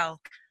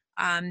hotel,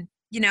 and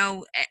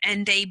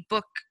they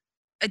book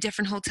a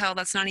different hotel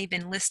that's not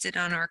even listed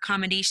on our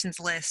accommodations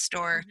list,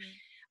 or Mhm.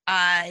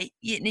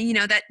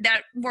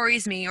 that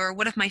worries me. Or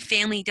what if my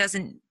family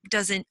doesn't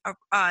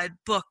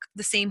book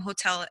the same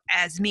hotel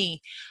as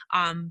me,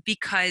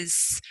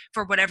 because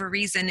for whatever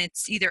reason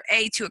it's either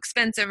A, too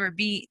expensive, or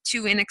B,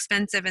 too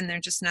inexpensive and they're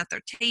just not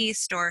their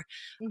taste,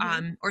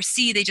 Mhm. or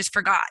C, they just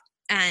forgot.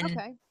 And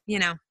Okay. you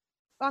know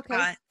Okay.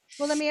 uh,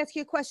 Well, let me ask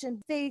you a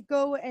question. They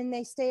go and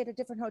they stay at a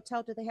different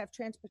hotel. Do they have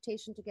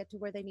transportation to get to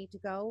where they need to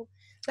go?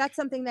 That's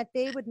something that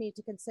they would need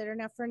to consider.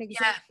 Now, for an yeah.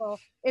 example,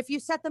 if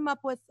you set them up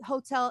with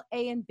hotel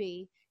A and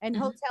B, and Mhm.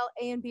 hotel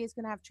A and B is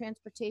going to have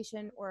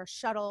transportation or a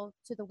shuttle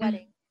to the Mhm.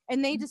 wedding,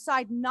 and they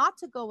decide not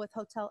to go with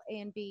hotel A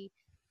and B,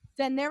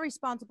 then they're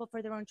responsible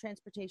for their own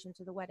transportation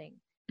to the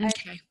wedding. And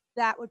Okay.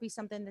 that would be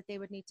something that they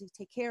would need to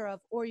take care of.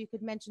 Or you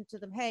could mention to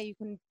them, hey, you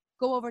can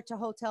go over to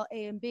hotel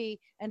A and B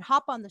and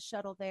hop on the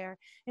shuttle there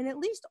and at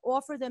least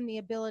offer them the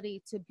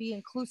ability to be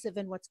inclusive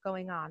in what's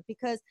going on,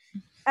 because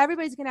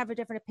everybody's going to have a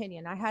different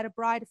opinion. I had a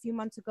bride a few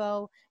months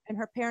ago and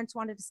her parents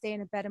wanted to stay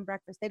in a bed and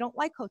breakfast. They don't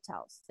like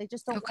hotels. They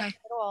just don't like Okay.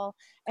 it at all.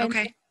 And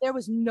Okay. there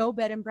was no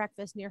bed and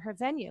breakfast near her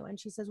venue. And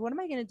she says, what am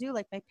I going to do?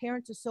 Like, my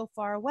parents are so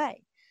far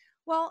away.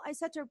 Well, I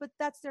said to her, but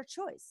that's their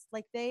choice.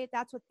 Like,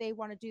 that's what they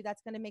want to do.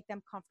 That's going to make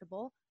them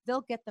comfortable.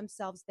 They'll get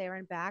themselves there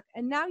and back.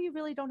 And now you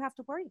really don't have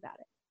to worry about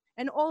it.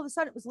 And all of a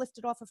sudden it was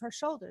lifted off of her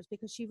shoulders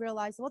because she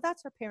realized, well,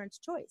 that's her parents'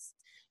 choice.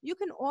 You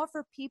can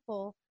offer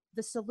people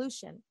the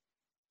solution,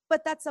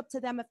 but that's up to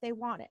them if they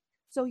want it.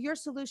 So your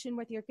solution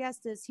with your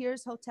guest is,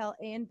 here's hotel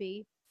A and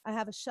B. I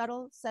have a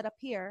shuttle set up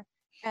here.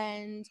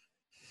 And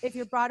if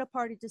your bridal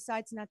party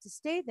decides not to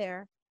stay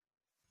there,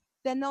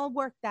 then they'll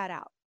work that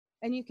out.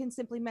 And you can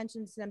simply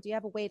mention to them, do you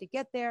have a way to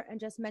get there? And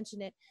just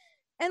mention it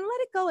and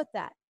let it go at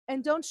that.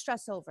 And don't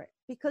stress over it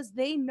because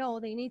they know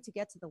they need to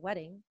get to the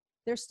wedding.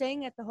 They're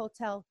staying at the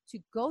hotel to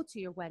go to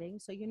your wedding.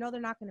 So they're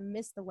not going to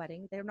miss the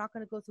wedding. They're not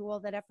going to go through all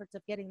that efforts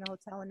of getting the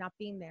hotel and not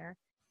being there.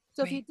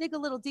 So if you Right. dig a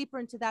little deeper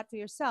into that for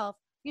yourself,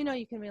 you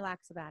can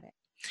relax about it.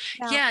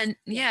 Now, Yeah. yeah.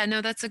 Yeah.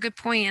 No, that's a good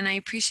point, and I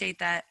appreciate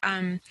that.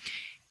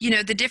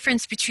 The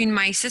difference between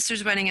my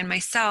sister's wedding and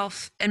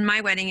myself and my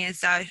wedding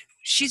is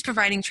she's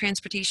providing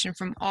transportation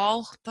from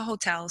all the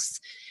hotels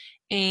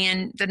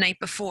and the night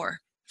before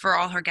for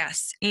all her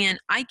guests, and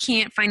I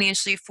can't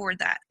financially afford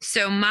that.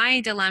 So my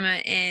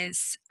dilemma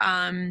is,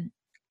 I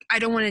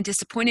don't want to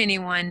disappoint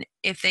anyone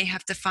if they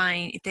have to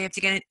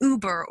get an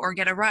Uber or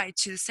get a ride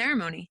to the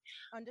ceremony.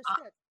 uh,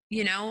 Understood.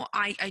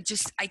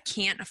 I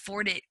can't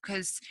afford it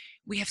because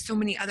we have so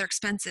many other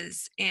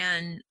expenses,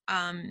 and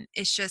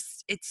it's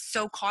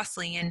so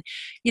costly. And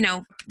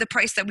the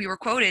price that we were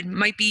quoted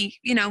might be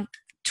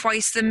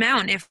twice the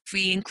amount if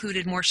we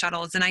included more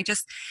shuttles.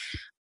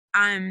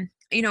 And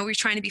we're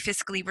trying to be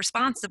fiscally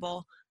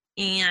responsible,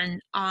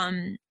 and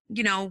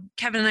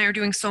Kevin and I are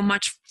doing so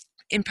much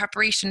in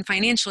preparation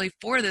financially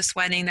for this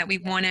wedding that we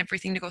want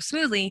everything to go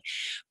smoothly.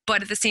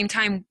 But at the same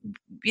time,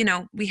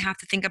 we have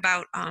to think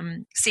about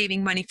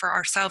saving money for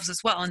ourselves as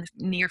well in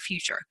the near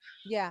future,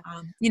 Yeah.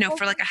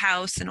 for like a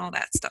house and all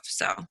that stuff.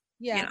 So,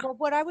 Yeah. Well,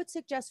 what I would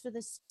suggest for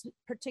this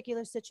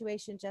particular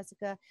situation,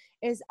 Jessica,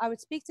 is I would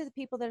speak to the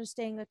people that are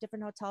staying at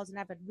different hotels and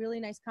have a really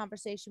nice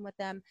conversation with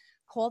them.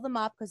 Call them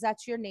up because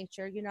that's your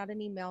nature. You're not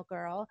an email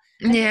girl.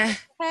 And yeah. say,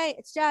 hey,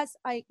 it's Jess.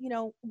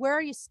 Where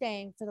are you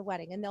staying for the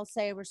wedding? And they'll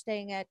say we're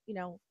staying at,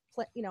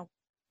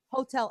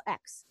 Hotel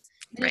X.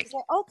 And Right. you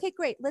say, okay,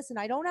 great. Listen,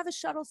 I don't have a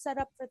shuttle set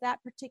up for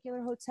that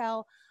particular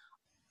hotel.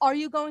 Are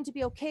you going to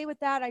be okay with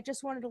that? I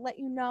just wanted to let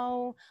you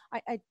know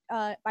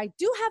I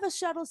do have a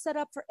shuttle set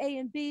up for A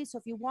and B. So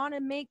if you want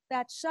to make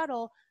that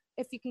shuttle,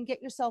 if you can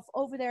get yourself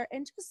over there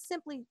and just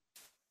simply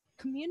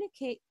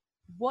communicate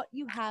what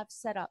you have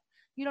set up.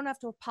 You don't have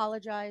to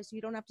apologize.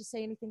 You don't have to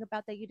say anything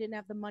about that. You didn't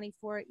have the money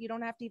for it. You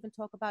don't have to even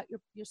talk about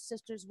your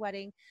sister's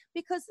wedding,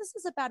 because this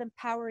is about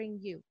empowering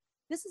you.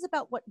 This is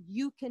about what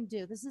you can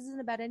do. This isn't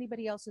about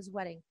anybody else's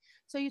wedding.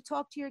 So you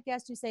talk to your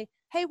guest, you say,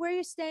 hey, where are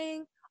you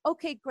staying?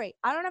 Okay, great.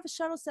 I don't have a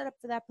shuttle set up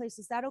for that place.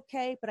 Is that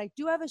okay? But I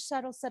do have a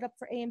shuttle set up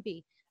for A and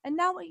B. And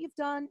now what you've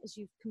done is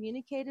you've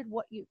communicated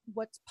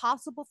what's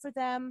possible for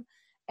them,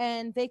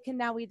 and they can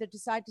now either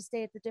decide to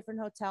stay at the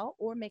different hotel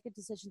or make a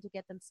decision to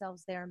get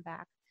themselves there and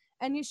back.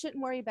 And you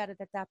shouldn't worry about it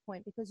at that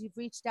point, because you've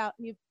reached out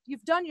and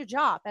you've done your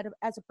job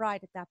as a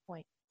bride at that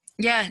point.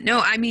 Yeah, no,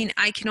 I mean,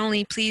 I can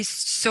only please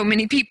so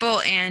many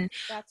people, and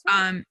That's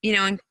right.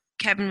 and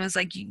Kevin was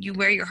like, you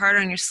wear your heart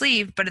on your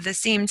sleeve, but at the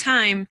same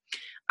time,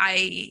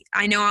 I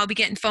know I'll be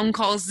getting phone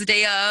calls the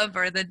day of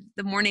or the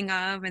morning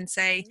of and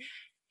say,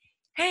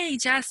 hey,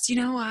 Jess,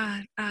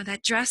 that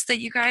dress that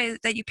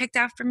you picked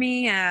out for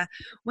me,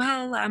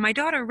 my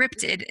daughter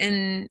ripped it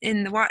in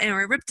the water,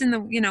 or ripped in the,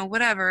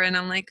 whatever. And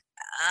I'm like,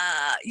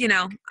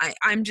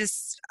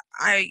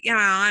 I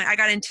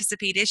got to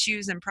anticipate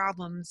issues and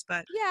problems,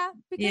 but Yeah,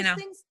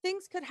 because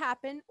things could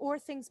happen or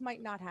things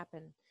might not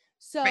happen.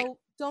 So right.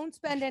 don't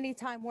spend any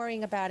time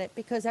worrying about it,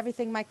 because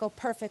everything might go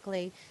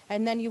perfectly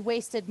and then you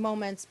wasted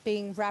moments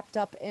being wrapped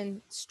up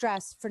in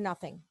stress for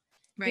nothing.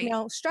 Right.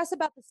 Stress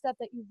about the stuff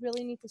that you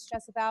really need to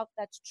stress about,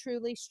 that's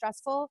truly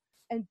stressful,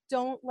 and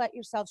don't let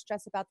yourself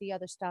stress about the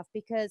other stuff,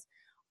 because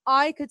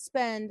I could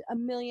spend a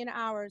million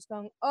hours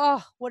going,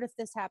 oh, what if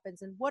this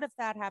happens? And what if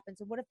that happens?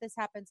 And what if this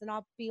happens? And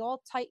I'll be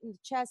all tight in the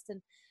chest.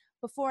 And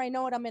before I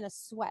know it, I'm in a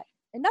sweat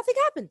and nothing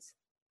happens,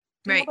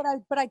 Right.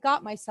 but I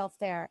got myself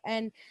there.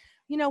 And,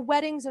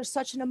 weddings are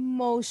such an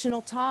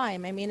emotional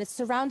time. I mean, it's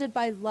surrounded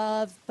by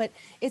love, but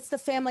it's the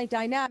family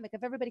dynamic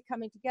of everybody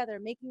coming together,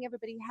 making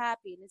everybody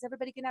happy. And is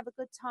everybody going to have a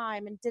good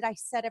time? And did I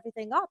set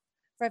everything up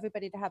for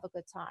everybody to have a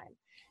good time?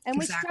 And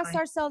we stress Exactly.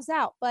 ourselves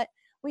out, but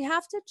we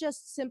have to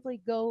just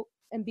simply go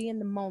and be in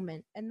the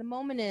moment. And the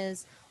moment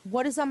is,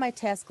 what is on my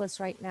task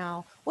list right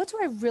now? What do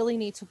I really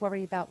need to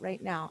worry about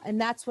right now? And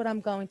that's what I'm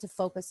going to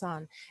focus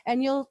on.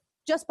 And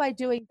just by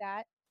doing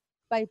that,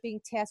 by being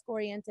task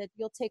oriented,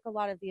 you'll take a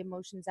lot of the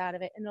emotions out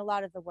of it and a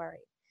lot of the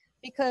worry,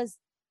 because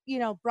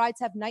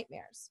brides have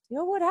nightmares.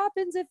 What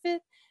happens if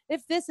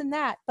this and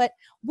that. But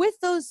with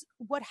those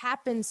what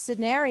happens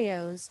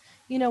scenarios,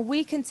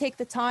 we can take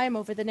the time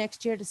over the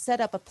next year to set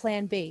up a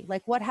plan B.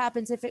 Like, what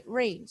happens if it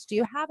rains? Do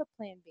you have a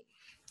plan B?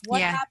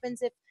 What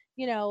happens if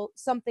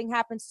something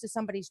happens to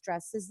somebody's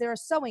dress? Is there a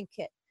sewing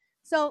kit?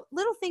 So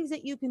little things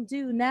that you can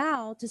do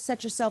now to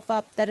set yourself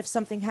up, that if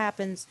something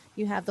happens,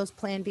 you have those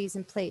plan Bs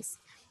in place.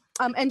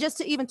 And just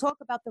to even talk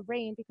about the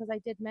rain, because I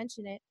did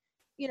mention it,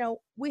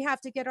 we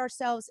have to get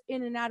ourselves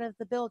in and out of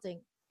the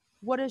building.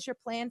 What is your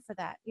plan for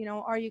that?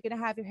 Are you going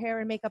to have your hair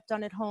and makeup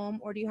done at home,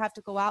 or do you have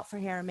to go out for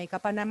hair and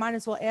makeup? And I might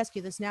as well ask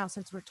you this now,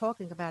 since we're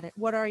talking about it.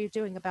 What are you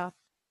doing about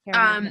hair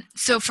and makeup?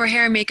 So for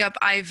hair and makeup,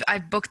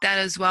 I've booked that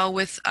as well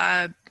with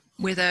a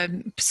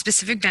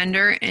specific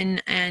vendor,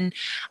 and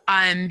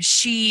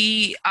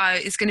she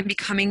is going to be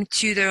coming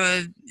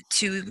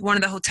to one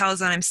of the hotels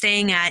that I'm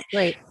staying at.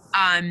 Great.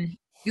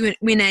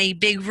 In a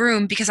big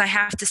room, because I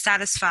have to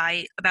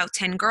satisfy about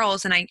 10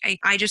 girls, and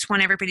I just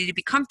want everybody to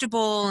be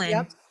comfortable and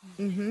Yep.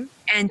 Mm-hmm.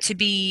 and to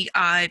be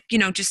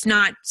just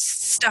not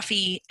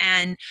stuffy.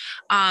 And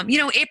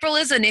April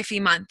is an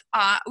iffy month.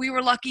 We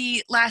were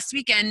lucky last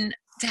weekend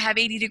to have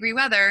 80-degree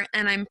weather,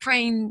 and I'm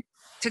praying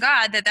to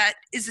God that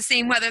is the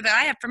same weather that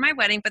I have for my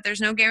wedding, but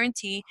there's no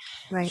guarantee.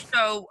 Right.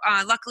 So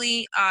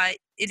luckily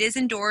it is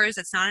indoors.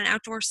 It's not an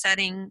outdoor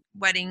setting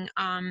wedding.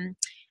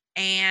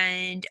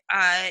 And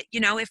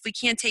if we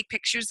can't take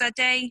pictures that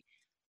day,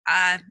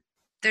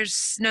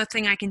 there's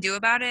nothing I can do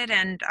about it.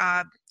 And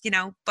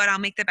but I'll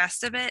make the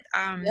best of it.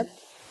 Yep.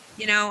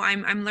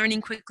 I'm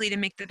learning quickly to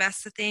make the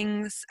best of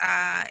things.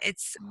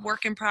 It's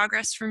work in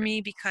progress for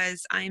me,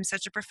 because I'm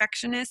such a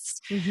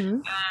perfectionist.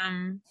 Mm-hmm.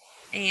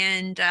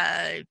 And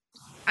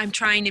I'm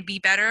trying to be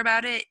better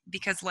about it,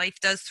 because life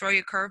does throw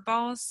you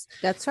curveballs.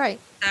 That's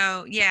right.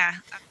 So, yeah.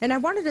 And I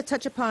wanted to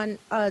touch upon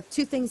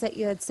two things that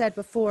you had said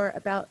before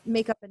about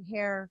makeup and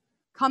hair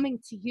coming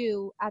to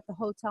you at the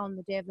hotel on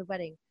the day of the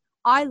wedding.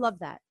 I love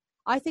that.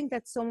 I think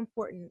that's so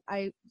important.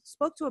 I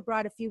spoke to a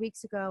bride a few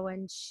weeks ago,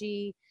 and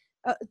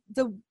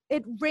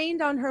it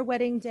rained on her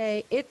wedding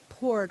day. It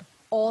poured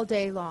all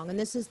day long, and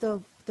this is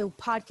the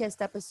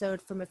podcast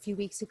episode from a few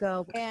weeks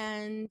ago.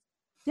 And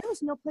there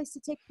was no place to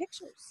take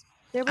pictures.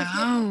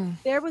 Oh,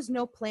 There was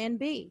no plan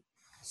B.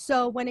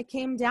 So when it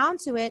came down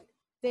to it,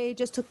 they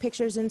just took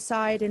pictures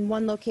inside in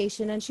one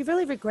location, and she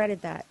really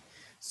regretted that.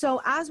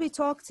 So as we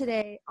talk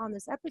today on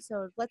this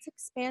episode, let's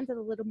expand it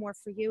a little more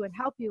for you and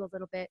help you a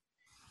little bit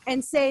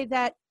and say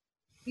that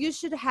you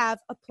should have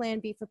a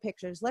plan B for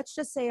pictures. Let's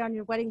just say on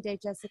your wedding day,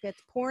 Jessica,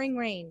 it's pouring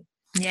rain.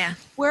 yeah.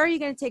 Where are you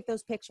going to take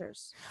those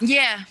pictures?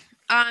 Yeah.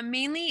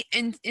 Mainly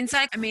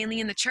inside, mainly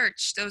in the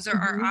church. Those are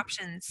our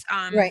options.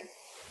 Right.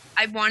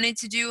 I wanted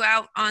to do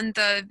out on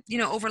the,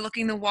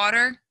 overlooking the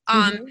water.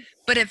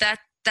 But if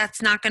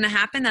that's not going to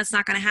happen, that's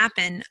not going to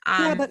happen.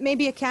 Yeah, but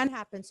maybe it can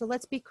happen. So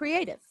let's be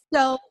creative.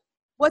 So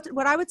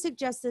what I would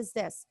suggest is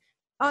this.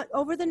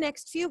 Over the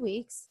next few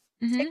weeks,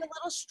 take a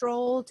little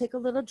stroll, take a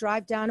little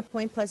drive down to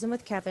Point Pleasant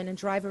with Kevin and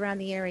drive around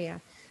the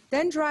area.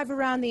 Then drive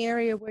around the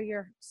area where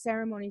your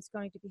ceremony is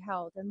going to be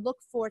held and look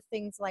for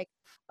things like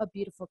a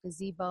beautiful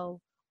gazebo,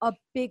 a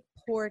big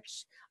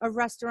porch, a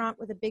restaurant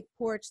with a big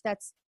porch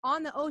that's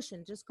on the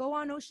ocean. Just go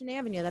on Ocean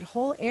Avenue, that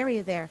whole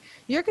area there.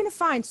 You're going to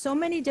find so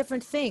many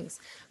different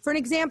things. For an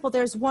example,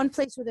 there's one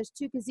place where there's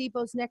two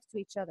gazebos next to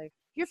each other.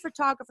 Your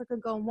photographer can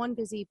go in one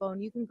gazebo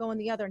and you can go in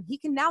the other, and he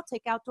can now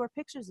take outdoor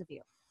pictures of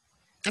you.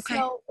 Okay.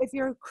 So if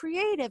you're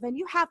creative and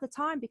you have the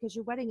time because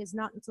your wedding is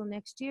not until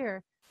next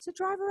year, so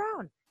drive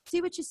around,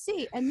 see what you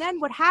see. And then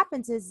what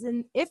happens is,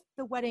 if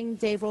the wedding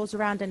day rolls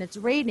around and it's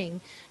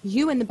raining,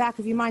 you in the back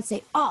of your mind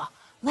say, oh,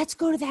 let's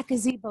go to that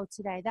gazebo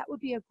today. That would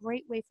be a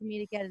great way for me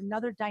to get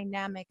another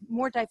dynamic,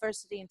 more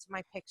diversity into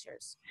my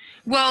pictures.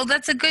 Well,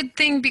 that's a good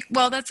thing.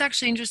 Well, that's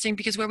actually interesting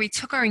because where we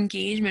took our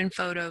engagement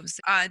photos,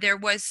 there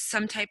was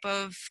some type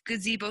of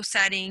gazebo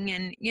setting,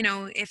 and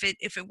if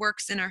it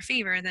works in our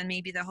favor, then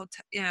maybe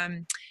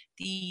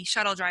the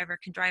shuttle driver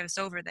can drive us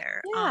over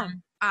there. Yeah.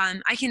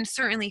 I can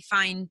certainly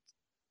find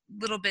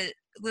little bit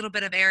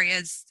of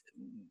areas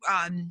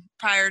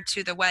prior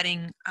to the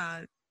wedding,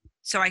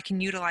 so I can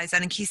utilize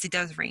that in case it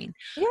does rain.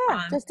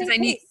 Yeah, just in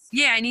case.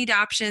 I need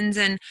options,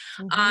 and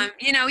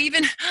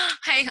even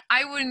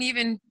I wouldn't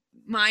even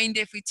mind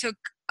if we took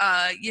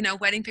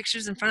wedding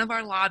pictures in front of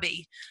our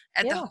lobby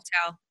at the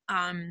hotel,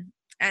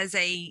 as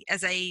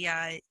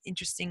a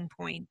interesting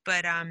point.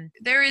 But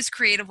there is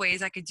creative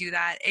ways I could do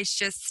that. It's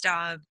just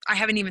I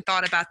haven't even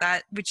thought about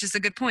that, which is a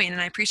good point,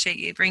 and I appreciate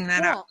you bringing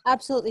that up.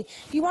 Absolutely.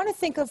 You want to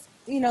think of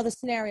the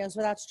scenarios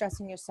without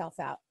stressing yourself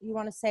out. You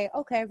want to say,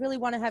 okay, I really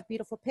want to have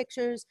beautiful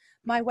pictures.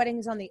 My wedding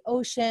is on the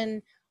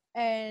ocean.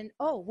 And,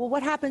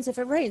 what happens if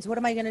it rains? What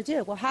am I going to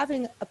do? Well,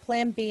 having a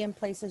plan B in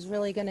place is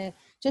really going to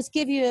just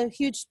give you a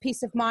huge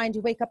peace of mind.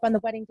 You wake up on the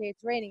wedding day,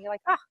 it's raining. You're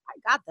like, I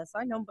got this.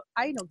 I know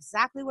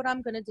exactly what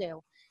I'm going to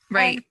do.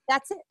 Right. And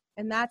that's it.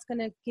 And that's going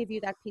to give you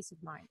that peace of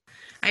mind.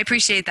 I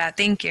appreciate that.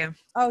 Thank you.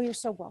 Oh, you're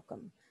so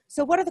welcome.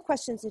 So what other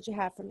questions did you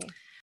have for me?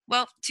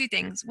 Well, two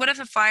things. What if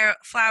the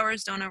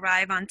flowers don't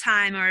arrive on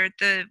time, or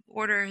the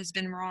order has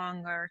been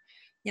wrong, or,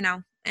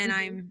 and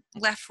I'm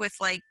left with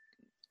like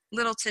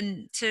little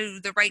to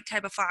the right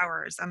type of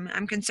flowers?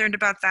 I'm concerned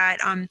about that.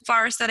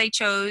 Florist that I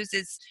chose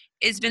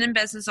is been in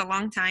business a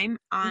long time.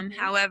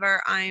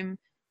 However, I'm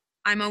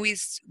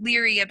always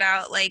leery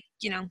about, like,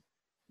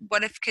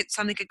 what if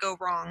something could go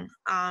wrong?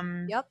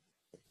 Yep.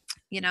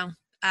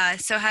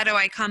 So how do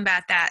I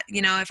combat that?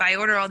 If I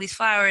order all these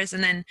flowers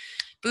and then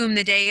boom,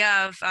 the day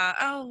of,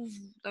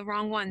 the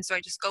wrong one. So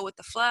I just go with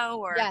the flow,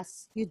 or?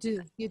 Yes, you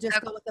do. You just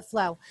go with the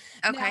flow.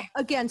 Okay. Now,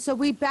 again, so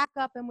we back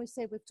up and we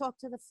say, we talk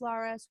to the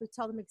florist, we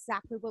tell them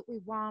exactly what we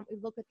want. We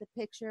look at the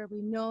picture.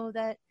 We know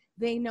that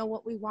they know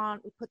what we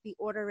want. We put the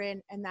order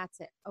in, and that's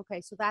it.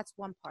 Okay. So that's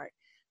one part.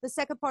 The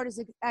second part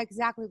is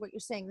exactly what you're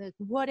saying. That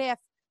what if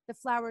the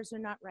flowers are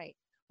not right?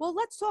 Well,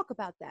 let's talk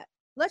about that.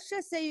 Let's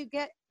just say you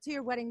get to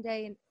your wedding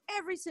day and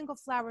every single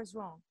flower is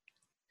wrong.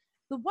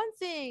 The one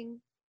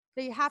thing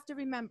that you have to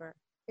remember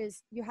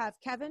is you have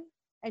Kevin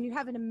and you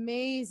have an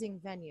amazing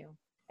venue.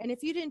 And if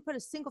you didn't put a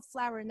single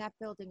flower in that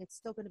building, it's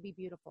still going to be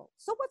beautiful.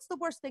 So what's the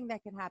worst thing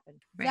that can happen?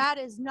 Right. That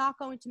is not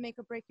going to make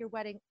or break your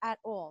wedding at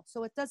all.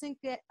 So it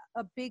doesn't get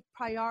a big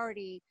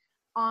priority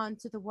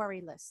onto the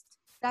worry list.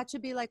 That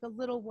should be like a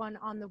little one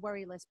on the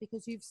worry list,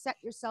 because you've set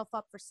yourself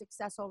up for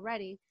success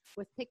already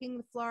with picking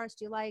the florist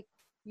you like.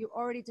 You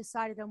already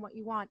decided on what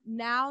you want.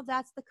 Now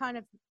that's the kind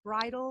of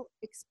bridal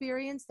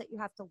experience that you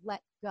have to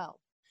let go.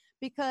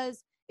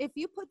 Because if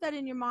you put that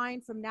in your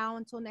mind from now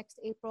until next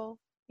April,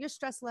 your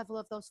stress level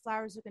of those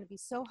flowers are going to be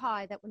so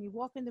high that when you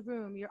walk in the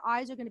room, your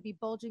eyes are going to be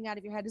bulging out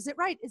of your head. Is it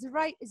right? Is it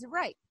right? Is it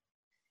right?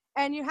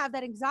 And you have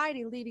that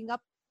anxiety leading up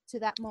to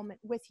that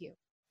moment with you.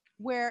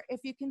 Where if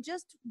you can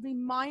just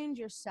remind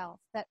yourself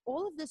that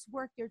all of this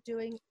work you're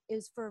doing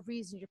is for a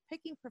reason. You're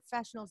picking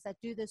professionals that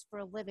do this for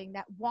a living,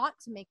 that want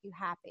to make you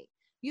happy.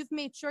 You've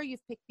made sure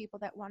you've picked people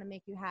that want to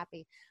make you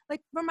happy.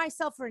 Like for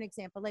myself, for an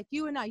example, like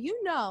you and I,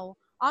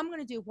 I'm going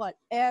to do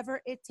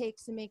whatever it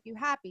takes to make you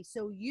happy.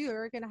 So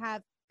you're going to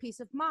have peace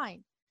of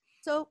mind.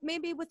 So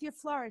maybe with your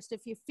florist,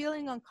 if you're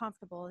feeling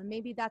uncomfortable, and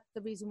maybe that's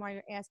the reason why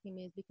you're asking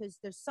me, is because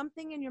there's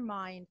something in your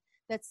mind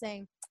that's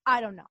saying,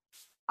 I don't know.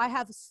 I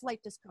have a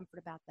slight discomfort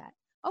about that.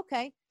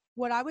 Okay.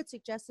 What I would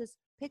suggest is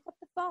pick up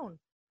the phone,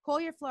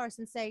 call your florist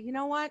and say, you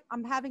know what?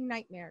 I'm having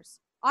nightmares.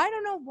 I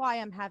don't know why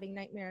I'm having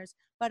nightmares,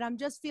 but I'm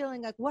just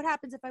feeling like, what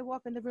happens if I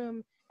walk in the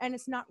room and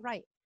it's not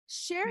right?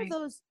 Share Right.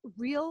 those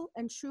real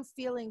and true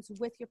feelings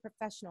with your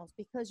professionals,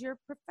 because your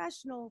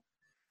professional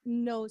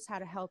knows how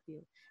to help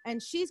you,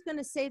 and she's going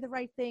to say the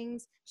right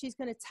things. She's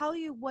going to tell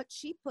you what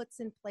she puts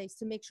in place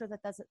to make sure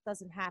that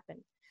doesn't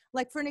happen.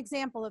 Like, for an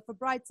example, if a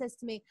bride says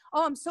to me,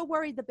 oh, I'm so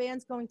worried the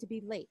band's going to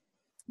be late,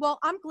 well,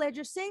 I'm glad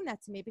you're saying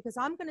that to me, because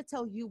I'm going to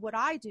tell you what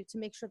I do to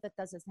make sure that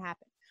doesn't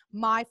happen.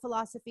 My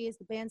philosophy is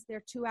the band's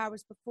there 2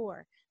 hours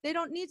before. They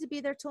don't need to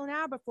be there till an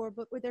hour before,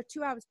 but we're there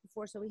 2 hours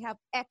before, so we have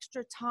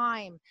extra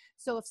time.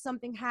 So if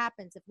something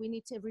happens, if we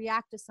need to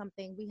react to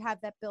something, we have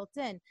that built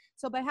in.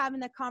 So by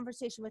having that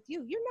conversation with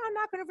you, you're now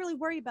not going to really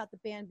worry about the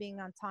band being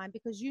on time,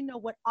 because you know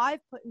what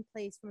I've put in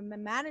place from a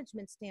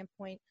management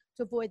standpoint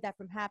to avoid that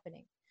from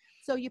happening.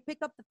 So you pick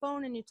up the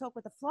phone and you talk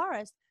with a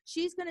florist.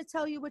 She's going to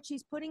tell you what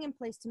she's putting in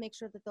place to make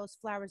sure that those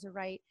flowers are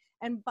right.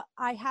 And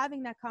by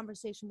having that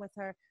conversation with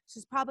her,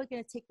 she's probably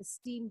going to take the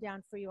steam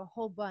down for you a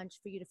whole bunch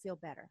for you to feel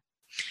better.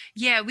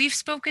 Yeah, we've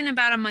spoken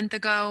about a month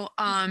ago,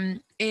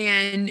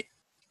 and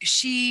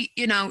she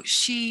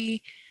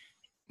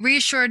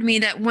reassured me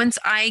that once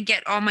I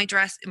get all my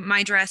dress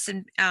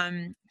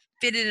and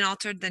fitted and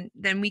altered,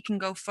 then we can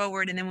go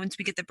forward. And then once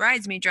we get the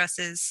bridesmaid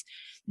dresses,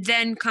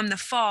 then come the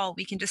fall,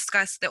 we can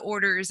discuss the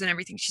orders and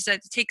everything. She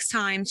said it takes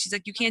time. She's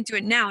like, you can't do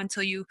it now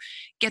until you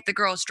get the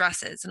girls'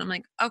 dresses. And I'm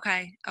like,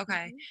 okay, okay.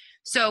 Mm-hmm.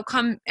 So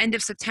come end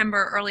of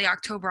September, early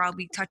October, I'll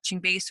be touching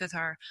base with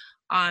her.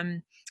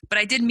 Um, but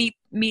I did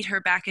meet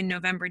her back in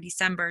November,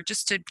 December,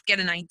 just to get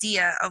an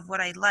idea of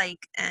what I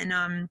like.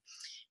 And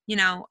you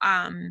know,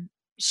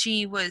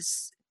 she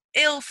was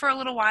ill for a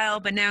little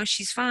while, but now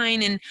she's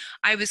fine, and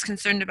I was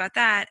concerned about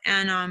that.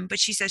 And but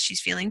she says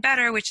she's feeling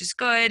better, which is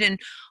good. And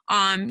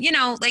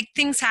like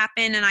things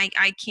happen, and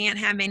I can't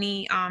have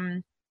any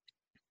I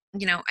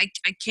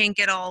can't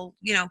get all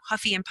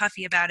huffy and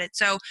puffy about it.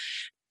 So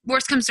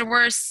worst comes to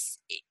worst,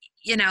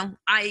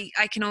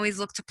 I can always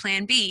look to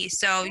plan B.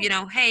 So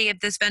hey, if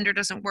this vendor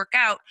doesn't work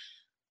out,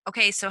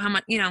 okay, so how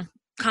much,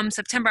 come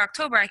September,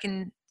 October, I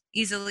can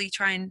easily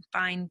try and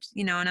find,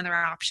 another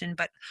option,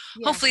 but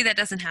Yeah. hopefully that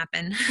doesn't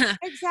happen.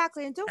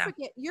 Exactly. And don't So,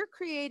 forget, you're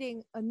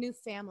creating a new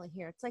family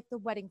here. It's like the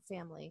wedding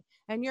family.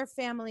 And your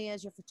family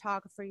as your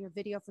photographer, your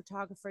video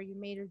photographer, your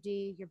maitre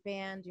d', your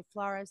band, your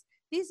florist.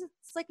 It's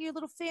like your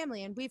little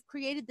family. And we've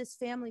created this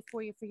family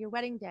for you for your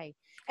wedding day.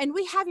 And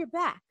we have your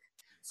back.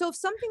 So if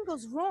something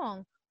goes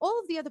wrong, all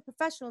of the other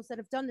professionals that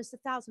have done this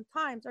 1,000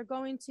 times are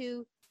going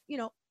to,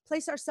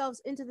 place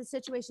ourselves into the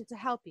situation to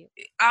help you.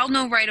 I'll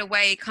know right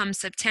away come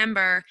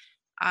September,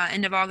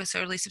 end of August,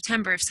 early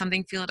September, if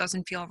something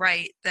doesn't feel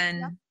right, Yep.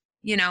 then,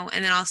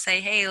 and then I'll say,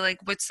 hey, like,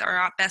 what's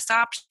our best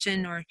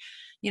option? Or,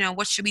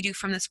 what should we do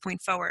from this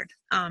point forward?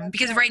 That's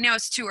Because right. right now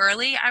it's too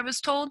early, I was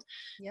told,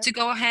 Yep. to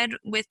go ahead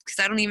with, because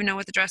I don't even know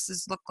what the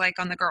dresses look like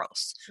on the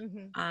girls.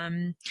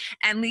 Hmm.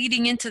 And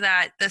leading into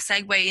that, the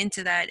segue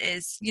into that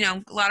is,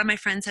 a lot of my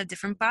friends have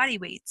different body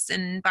weights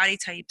and body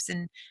types.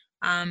 And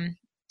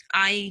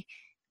I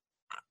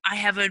I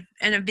have a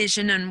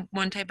vision on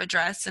one type of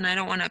dress, and I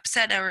don't want to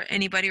upset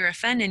anybody or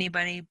offend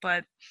anybody.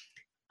 But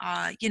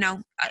how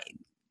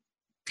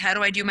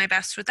do I do my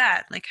best with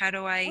that? Like, how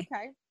do I?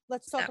 Okay,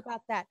 let's So, talk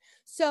about that.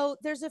 So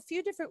there's a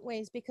few different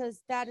ways,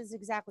 because that is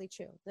exactly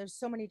true. There's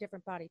so many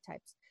different body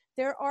types.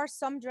 There are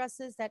some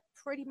dresses that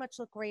pretty much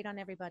look great on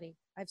everybody.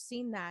 I've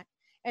seen that.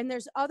 And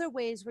there's other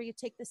ways where you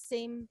take the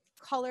same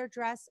color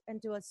dress and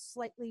do a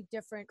slightly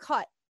different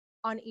cut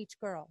on each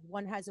girl.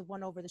 One has a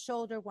one over the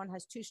shoulder, one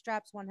has two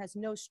straps, one has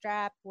no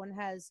strap, one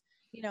has,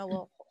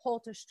 a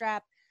halter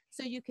strap.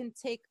 So you can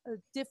take a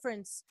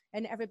difference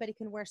and everybody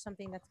can wear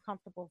something that's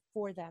comfortable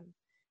for them.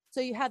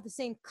 So you have the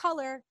same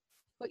color,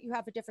 but you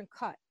have a different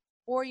cut,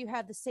 or you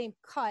have the same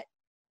cut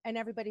and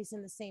everybody's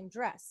in the same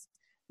dress.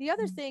 The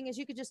other thing is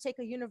you could just take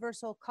a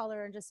universal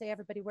color and just say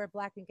everybody wear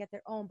black and get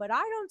their own. But I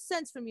don't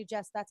sense from you,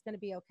 Jess, that's going to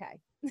be okay.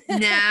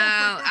 no,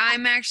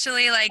 I'm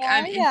actually like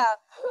I'm I in. know.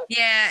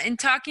 Yeah, and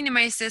talking to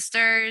my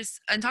sisters,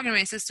 and talking to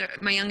my sister,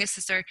 my youngest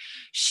sister,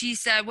 she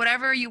said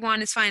whatever you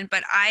want is fine.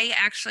 But I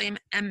actually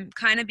am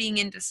kind of being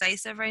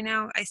indecisive right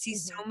now. I see Mhm.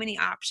 so many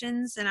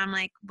options, and I'm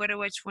like,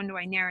 which one do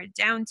I narrow it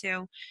down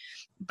to?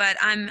 But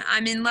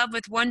I'm in love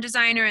with one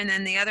designer, and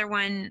then the other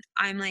one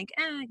I'm like,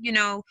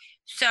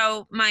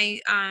 so my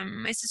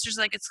sister's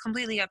like, it's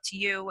completely up to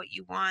you what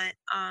you want.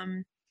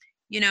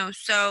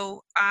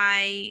 So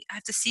I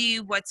have to see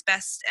what's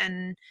best.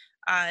 And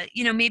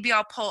maybe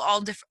I'll pull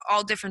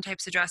all different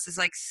types of dresses,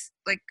 like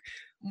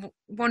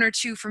one or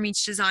two from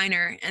each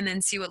designer, and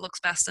then see what looks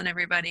best on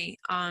everybody.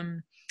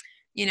 And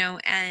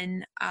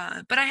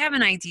but I have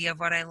an idea of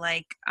what I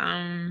like.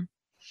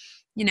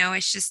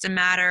 It's just a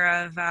matter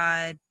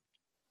of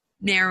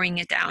narrowing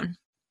it down.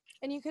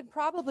 And you could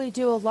probably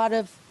do a lot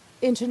of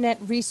internet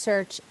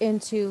research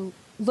into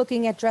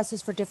looking at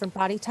dresses for different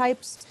body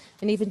types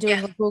and even doing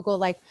Yeah. a Google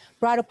like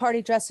bridal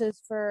party dresses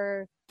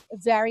for a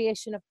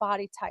variation of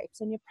body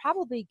types. And you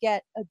probably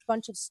get a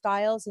bunch of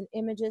styles and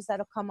images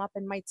that'll come up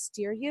and might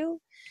steer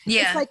you. It's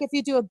Yeah. like if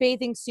you do a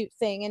bathing suit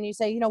thing and you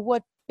say,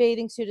 what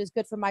bathing suit is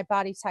good for my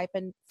body type,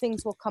 and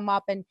things will come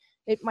up and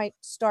it might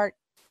start,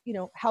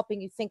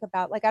 helping you think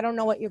about, like, I don't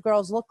know what your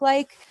girls look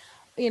like,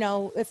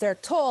 if they're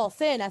tall,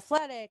 thin,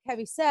 athletic,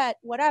 heavy set,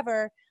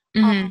 whatever.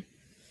 Hmm.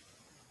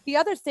 The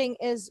other thing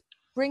is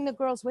bring the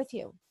girls with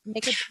you.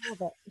 Make a deal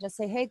of it. Just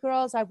say, hey,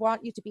 girls, I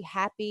want you to be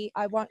happy.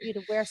 I want you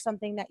to wear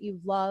something that you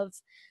love.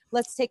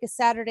 Let's take a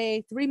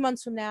Saturday 3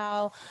 months from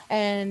now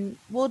and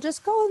we'll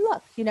just go and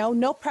look,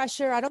 no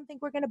pressure. I don't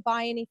think we're going to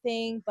buy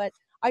anything, but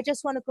I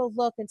just want to go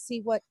look and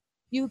see what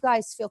you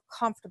guys feel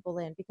comfortable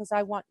in, because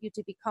I want you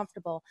to be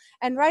comfortable.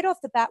 And right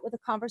off the bat with a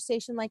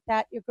conversation like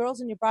that, your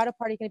girls in your bridal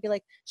party are going to be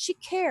like, she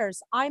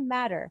cares. I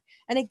matter.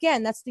 And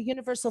again, that's the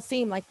universal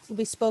theme, like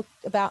we spoke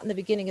about in the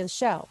beginning of the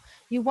show.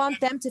 You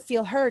want them to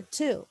feel heard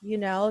too,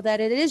 that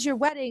it is your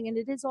wedding and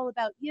it is all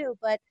about you.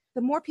 But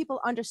the more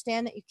people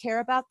understand that you care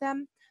about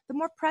them, the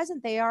more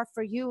present they are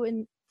for you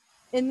in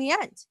the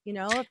end.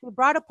 If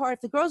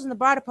the girls in the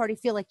bridal party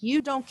feel like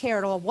you don't care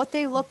at all what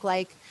they look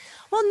like,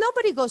 well,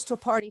 nobody goes to a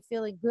party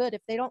feeling good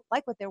if they don't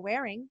like what they're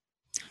wearing.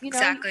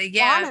 Exactly.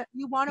 Yeah.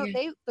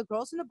 Yeah. The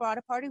girls in the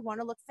bridal party want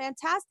to look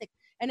fantastic.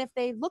 And if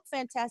they look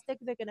fantastic,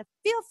 they're going to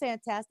feel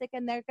fantastic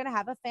and they're going to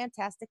have a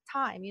fantastic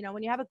time.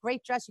 When you have a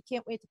great dress, you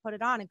can't wait to put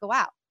it on and go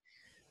out.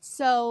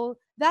 So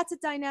that's a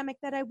dynamic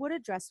that I would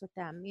address with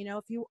them.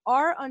 If you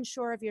are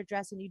unsure of your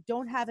dress and you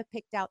don't have it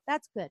picked out,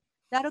 that's good.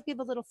 That'll give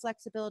a little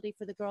flexibility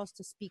for the girls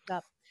to speak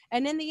up.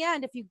 And in the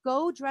end, if you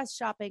go dress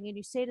shopping and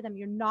you say to them,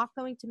 you're not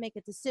going to make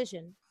a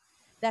decision,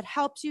 that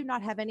helps you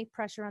not have any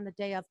pressure on the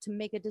day of to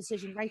make a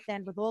decision right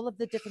then with all of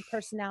the different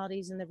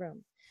personalities in the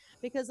room.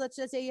 Because let's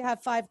just say you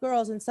have 5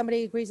 girls and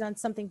somebody agrees on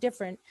something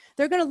different.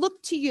 They're going to look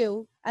to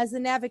you as the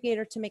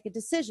navigator to make a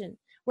decision.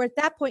 Where at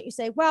that point you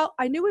say, well,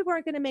 I knew we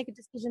weren't going to make a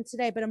decision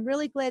today, but I'm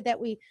really glad that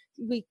we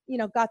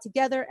got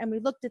together and we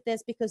looked at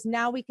this, because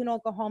now we can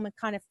all go home and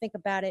kind of think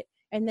about it.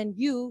 And then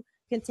you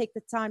can take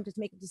the time to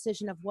make a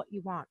decision of what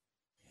you want.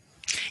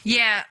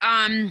 Yeah.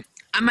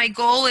 My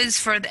goal is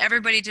for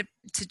everybody to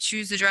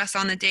choose the dress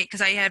on the date,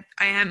 because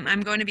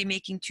I'm going to be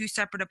making 2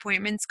 separate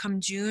appointments come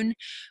June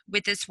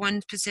with this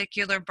one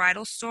particular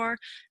bridal store,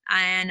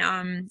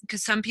 and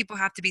because some people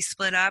have to be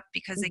split up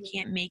because they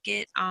can't make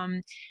it,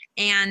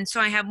 and so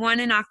I have one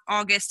in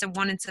August and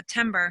one in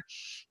September.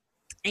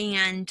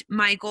 And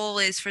my goal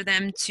is for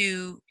them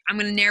I'm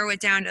going to narrow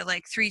it down to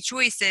like 3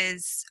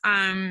 choices,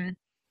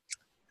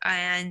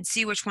 and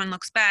see which one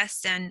looks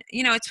best. And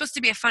it's supposed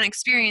to be a fun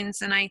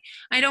experience, and I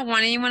don't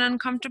want anyone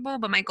uncomfortable,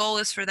 but my goal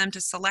is for them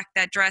to select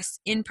that dress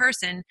in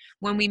person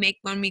when we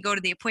go to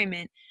the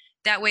appointment.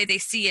 That way they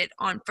see it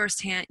on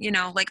firsthand.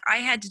 Like I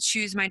had to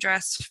choose my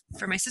dress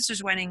for my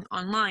sister's wedding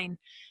online,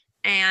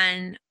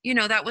 and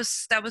that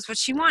was what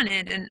she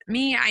wanted, and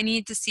me, I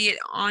need to see it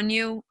on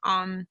you.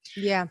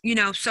 Yeah.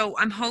 So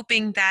I'm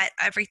hoping that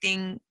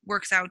everything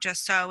works out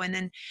just so, and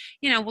then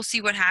we'll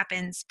see what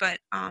happens. But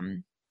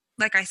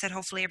like I said,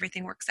 hopefully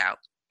everything works out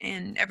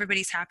and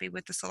everybody's happy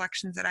with the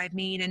selections that I've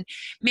made, and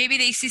maybe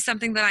they see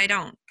something that I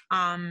don't.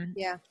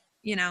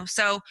 Yeah.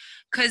 So,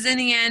 because in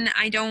the end,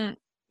 I don't,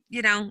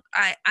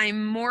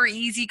 I'm more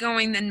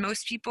easygoing than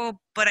most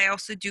people, but I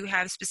also do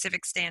have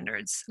specific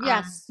standards.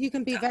 Yes, you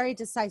can be very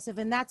decisive,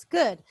 and that's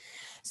good.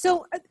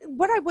 So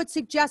what I would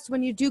suggest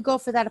when you do go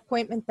for that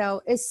appointment,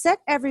 though, is set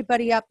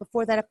everybody up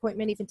before that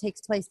appointment even takes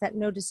place that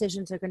no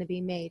decisions are going to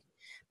be made.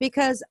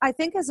 Because I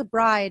think as a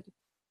bride,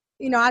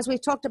 as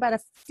we've talked about a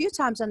few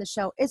times on the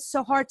show, it's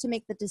so hard to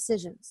make the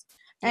decisions.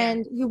 Yeah.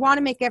 And you want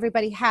to make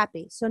everybody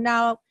happy. So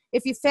now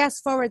if you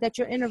fast forward that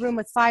you're in a room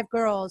with 5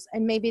 girls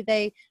and maybe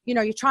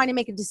you're trying to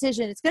make a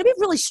decision, it's going to be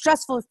really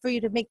stressful for you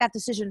to make that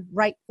decision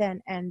right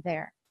then and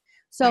there.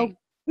 So Right.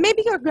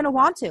 Maybe you're going to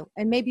want to,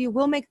 and maybe you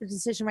will make the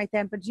decision right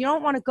then, but you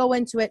don't want to go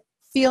into it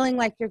feeling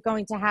like you're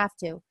going to have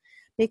to,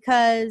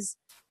 because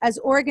as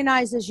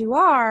organized as you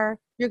are,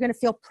 you're going to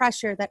feel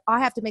pressure that I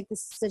have to make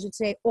this decision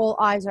today. All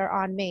eyes are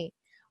on me.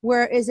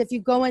 Whereas if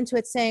you go into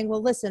it saying,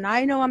 well, listen,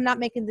 I know I'm not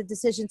making the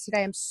decision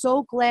today. I'm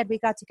so glad we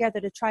got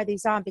together to try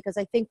these on, because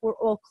I think we're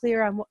all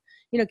clear on what,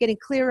 getting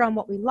clear on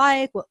what we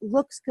like, what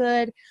looks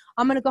good.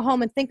 I'm going to go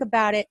home and think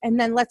about it, and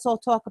then let's all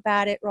talk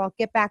about it, or I'll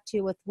get back to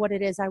you with what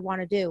it is I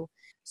want to do.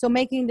 So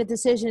making the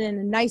decision in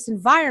a nice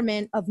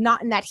environment of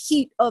not in that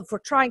heat of we're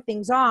trying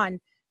things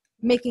on,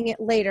 making it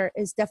later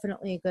is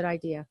definitely a good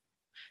idea.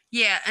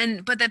 Yeah.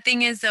 But the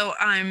thing is though,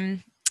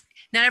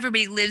 not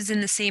everybody lives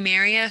in the same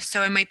area,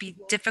 so it might be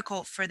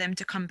difficult for them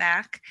to come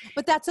back.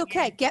 But that's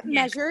okay. Get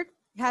Yeah. measured,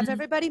 have Mhm.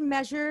 everybody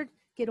measured,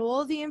 get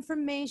all the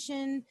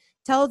information,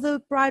 tell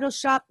the bridal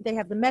shop they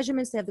have the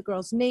measurements, they have the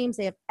girls' names,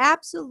 they have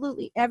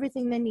absolutely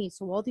everything they need.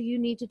 So all that you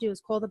need to do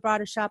is call the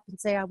bridal shop and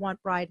say, I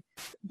want bride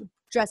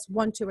dress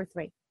 1, 2, or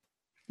 3.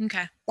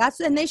 Okay.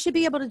 And they should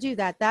be able to do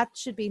that. That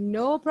should be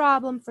no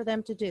problem for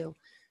them to do.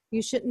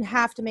 You shouldn't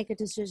have to make a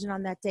decision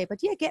on that day. But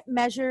yeah, get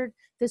measured.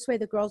 This way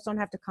the girls don't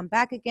have to come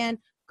back again.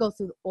 go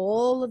through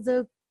all of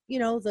the,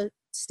 the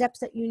steps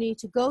that you need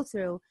to go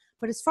through.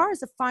 But as far as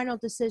the final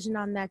decision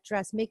on that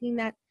dress, making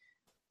that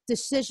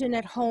decision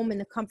at home in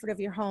the comfort of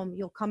your home,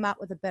 you'll come out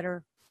with a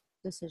better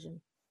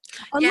decision.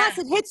 Unless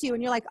it hits you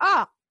and you're like,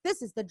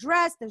 this is the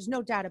dress, there's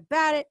no doubt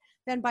about it,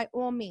 then by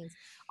all means.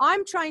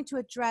 I'm trying to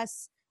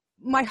address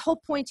my whole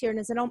point here, and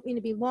as I don't mean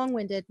to be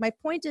long-winded, my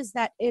point is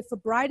that if a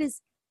bride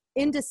is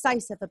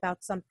indecisive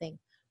about something,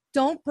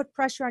 don't put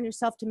pressure on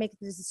yourself to make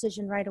the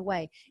decision right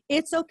away.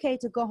 It's okay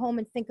to go home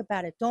and think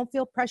about it. Don't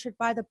feel pressured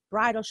by the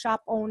bridal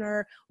shop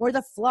owner or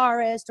the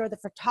florist or the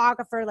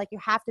photographer like you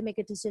have to make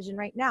a decision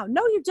right now.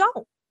 No, you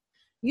don't.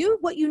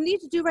 What you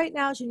need to do right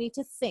now is you need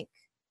to think.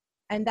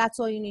 And that's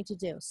all you need to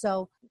do.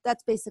 So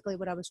that's basically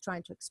what I was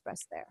trying to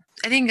express there.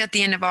 I think at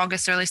the end of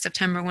August, early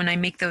September, when I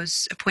make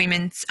those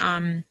appointments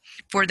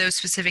for those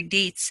specific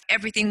dates,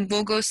 everything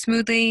will go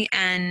smoothly.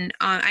 And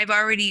I've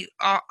already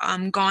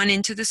gone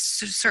into this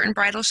certain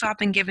bridal shop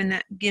and given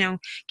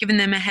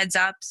them a heads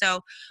up.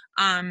 So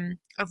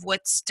of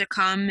what's to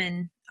come,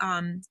 and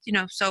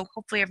so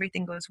hopefully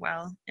everything goes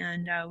well,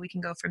 and we can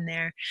go from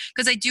there.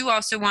 Because I do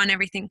also want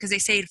everything, because they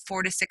say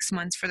 4 to 6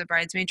 months for the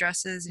bridesmaid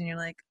dresses, and you're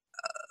like,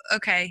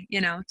 okay,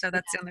 so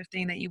that's the other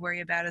thing that you worry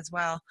about as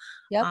well.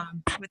 Yep.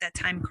 With that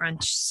time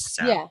crunch.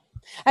 So. Yeah.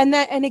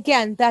 And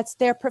again, that's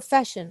their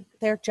profession.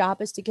 Their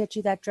job is to get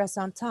you that dress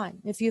on time.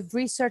 If you've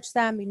researched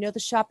them, the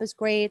shop is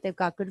great. They've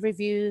got good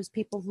reviews.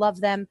 People love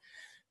them.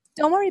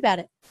 Don't worry about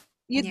it.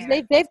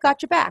 They've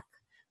got your back.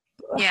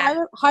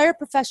 Yeah. Hire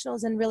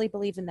professionals and really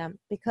believe in them,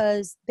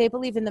 because they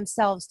believe in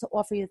themselves to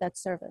offer you that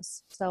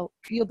service. So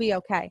you'll be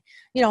okay.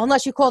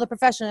 Unless you call the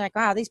professional like,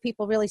 wow, these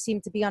people really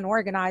seem to be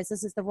unorganized.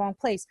 This is the wrong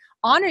place.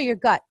 Honor your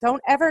gut.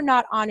 Don't ever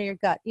not honor your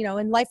gut.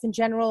 In life in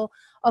general,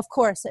 of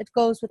course, it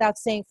goes without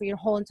saying for your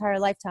whole entire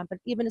lifetime, but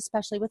even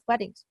especially with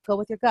weddings, go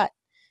with your gut.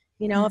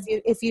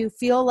 If you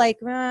feel like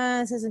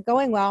this isn't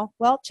going well,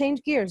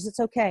 change gears. It's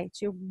okay. It's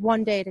your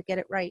one day to get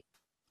it right.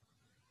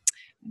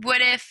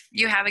 What if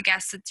you have a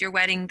guest at your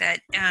wedding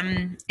that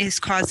is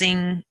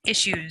causing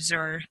issues,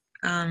 or,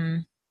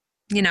 what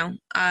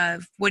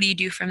do you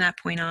do from that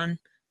point on?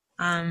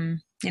 And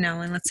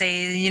let's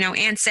say,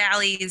 Aunt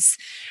Sally's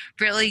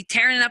really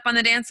tearing it up on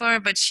the dance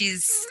floor, but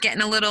she's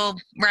getting a little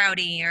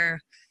rowdy or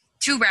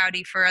too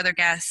rowdy for other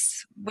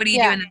guests. What do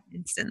you do in that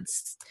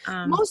instance?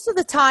 Most of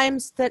the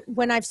times that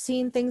when I've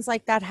seen things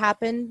like that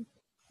happen,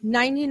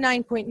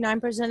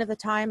 99.9% of the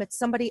time, it's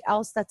somebody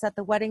else that's at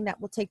the wedding that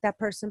will take that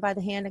person by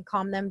the hand and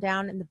calm them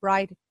down, and the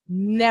bride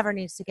never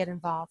needs to get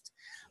involved.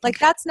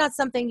 That's not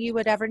something you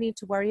would ever need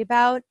to worry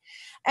about.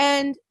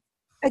 And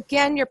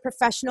again, your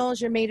professionals,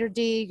 your maitre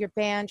d', your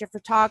band, your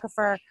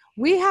photographer,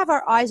 we have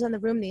our eyes on the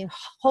room the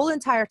whole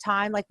entire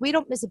time. We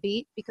don't miss a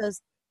beat because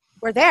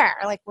we're there.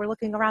 We're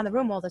looking around the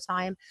room all the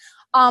time.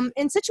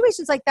 In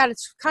situations like that,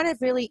 it's kind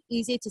of really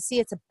easy to see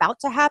it's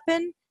about to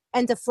happen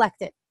and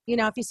deflect it.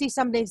 If you see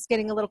somebody's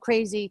getting a little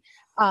crazy,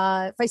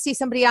 if I see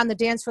somebody on the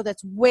dance floor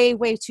that's way,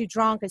 way too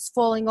drunk, is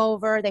falling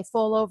over, they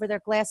fall over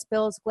their glass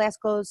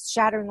goes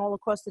shattering all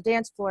across the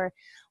dance floor.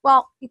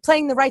 Well, you're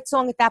playing the right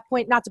song at that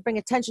point, not to bring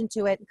attention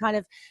to it, and kind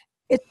of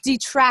it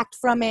detract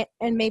from it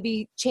and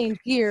maybe change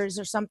gears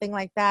or something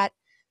like that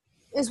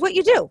is what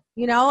you do.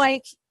 You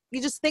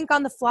just think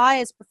on the fly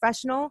as a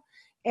professional,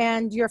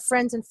 and your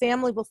friends and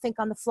family will think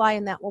on the fly,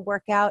 and that will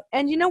work out.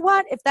 And you know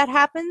what? If that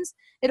happens,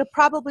 it'll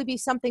probably be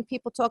something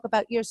people talk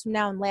about years from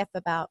now and laugh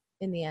about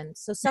in the end.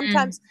 So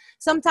sometimes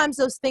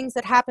those things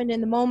that happen in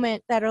the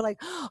moment that are like,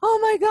 oh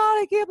my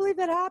God, I can't believe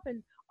that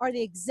happened, are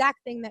the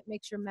exact thing that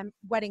makes your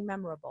wedding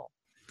memorable.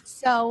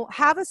 So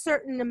have a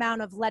certain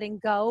amount of letting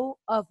go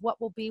of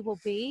what will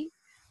be,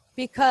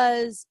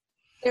 because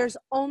there's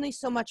only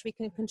so much we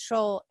can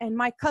control. And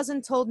my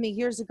cousin told me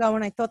years ago,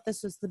 and I thought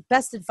this was the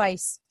best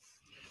advice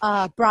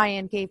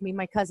Brian gave me,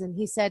 my cousin.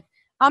 He said,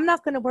 I'm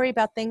not going to worry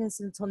about things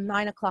until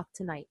 9:00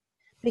 tonight,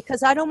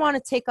 because I don't want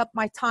to take up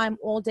my time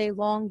all day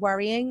long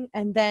worrying,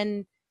 and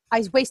then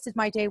I wasted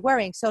my day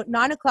worrying. So at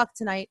 9:00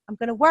 tonight, I'm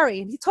going to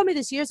worry. And he told me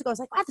this years ago. I was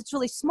like, wow, that's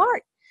really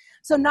smart.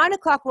 So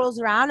 9:00 rolls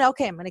around.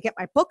 Okay, I'm going to get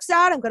my books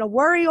out. I'm going to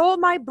worry all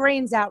my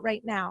brains out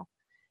right now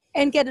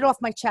and get it off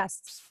my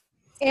chest.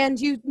 And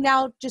you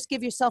now just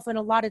give yourself an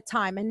allotted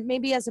time. And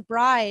maybe as a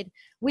bride,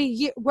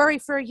 we worry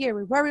for a year.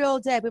 We worry all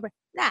day.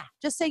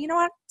 Just say, you know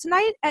what?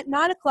 Tonight at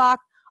 9:00,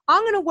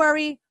 I'm going to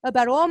worry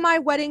about all my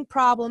wedding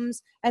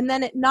problems. And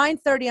then at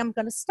 9:30, I'm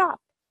going to stop.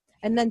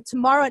 And then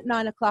tomorrow at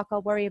 9:00,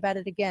 I'll worry about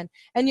it again.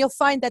 And you'll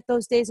find that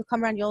those days will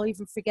come around. You'll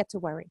even forget to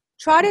worry.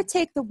 Try to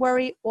take the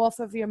worry off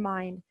of your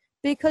mind,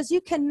 because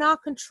you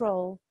cannot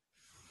control,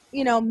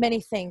 many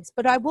things.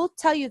 But I will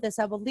tell you this.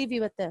 I will leave you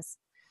with this.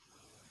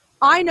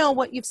 I know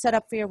what you've set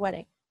up for your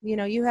wedding.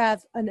 You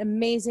have an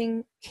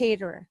amazing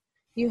caterer.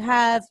 You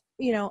have,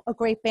 a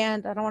great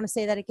band. I don't want to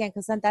say that again,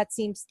 because then that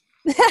seems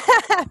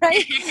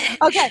right.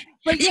 Okay,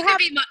 but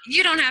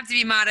you don't have to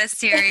be modest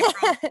here,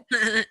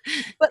 April.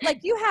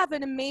 But you have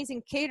an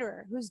amazing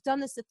caterer who's done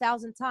this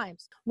 1,000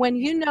 times.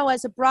 When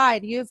as a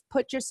bride, you've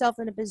put yourself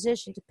in a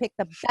position to pick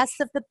the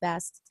best of the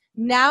best.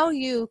 Now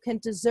you can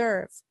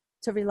deserve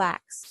to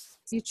relax.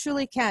 You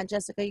truly can,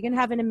 Jessica. You're going to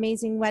have an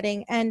amazing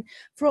wedding. And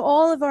for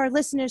all of our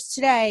listeners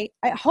today,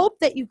 I hope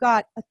that you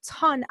got a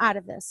ton out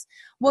of this.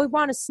 We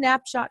want a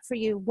snapshot for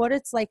you, what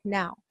it's like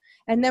now.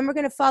 And then we're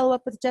going to follow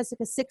up with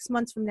Jessica 6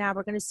 months from now.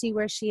 We're going to see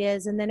where she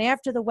is. And then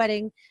after the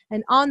wedding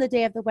and on the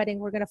day of the wedding,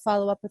 we're going to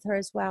follow up with her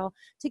as well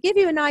to give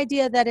you an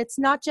idea that it's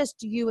not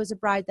just you as a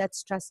bride that's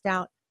stressed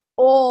out.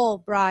 All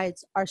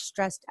brides are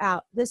stressed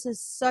out. This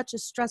is such a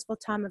stressful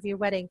time of your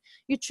wedding.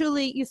 You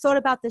thought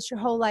about this your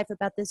whole life,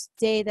 about this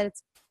day that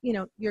it's,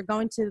 you're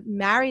going to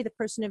marry the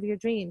person of your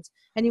dreams,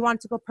 and you want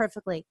it to go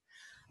perfectly.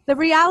 The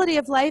reality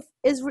of life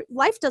is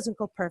life doesn't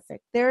go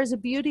perfect. There is a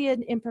beauty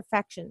in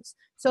imperfections.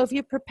 So if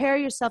you prepare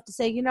yourself to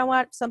say, you know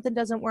what, something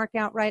doesn't work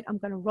out right, I'm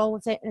going to roll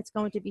with it and it's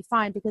going to be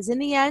fine. Because in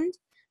the end,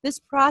 this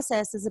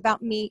process is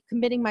about me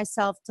committing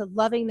myself to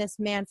loving this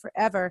man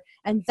forever.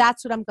 And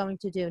that's what I'm going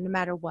to do no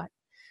matter what.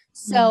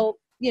 So,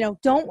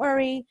 don't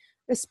worry,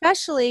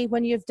 especially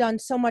when you've done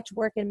so much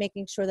work in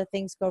making sure that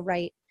things go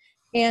right.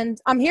 And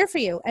I'm here for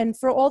you. And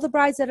for all the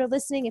brides that are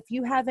listening, if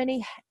you have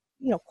any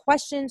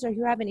questions, or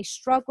you have any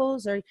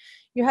struggles, or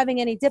you're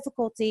having any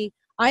difficulty,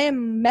 I am a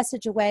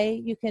message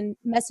away. You can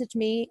message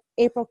me,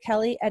 April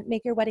Kelly at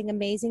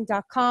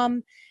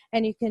makeyourweddingamazing.com,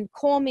 and you can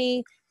call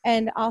me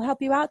and I'll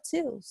help you out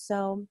too.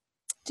 So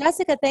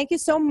Jessica, thank you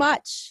so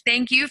much.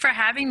 Thank you for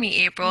having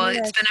me, April.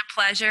 Yes. It's been a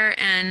pleasure,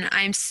 and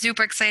I'm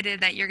super excited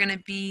that you're going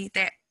to be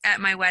there at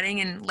my wedding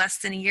in less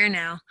than a year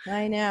now.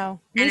 I know.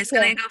 And it's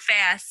going to go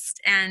fast.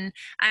 And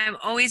I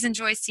always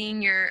enjoy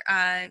seeing your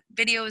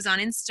videos on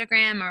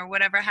Instagram or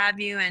whatever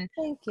have you. And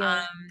thank you.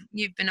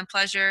 You've been a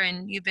pleasure,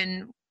 and you've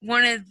been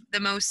one of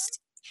the most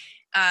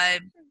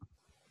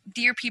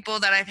dear people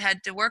that I've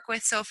had to work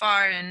with so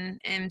far, and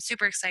I'm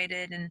super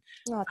excited. And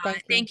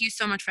thank you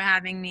so much for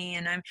having me.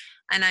 And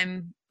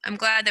I'm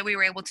glad that we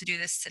were able to do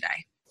this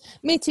today.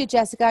 Me too,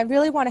 Jessica. I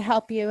really want to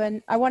help you,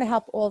 and I want to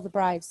help all the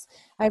brides.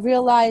 I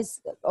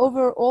realize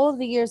over all of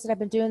the years that I've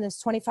been doing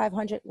this,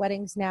 2,500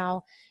 weddings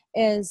now,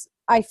 is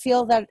I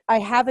feel that I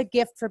have a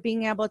gift for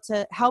being able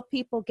to help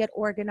people get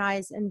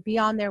organized and be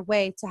on their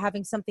way to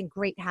having something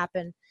great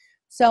happen.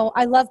 So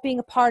I love being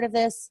a part of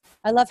this.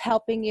 I love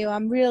helping you.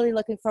 I'm really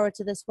looking forward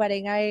to this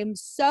wedding. I am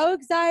so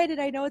excited.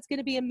 I know it's going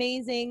to be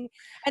amazing.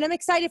 And I'm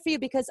excited for you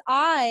because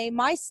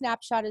my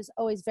snapshot is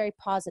always very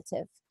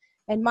positive.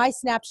 And my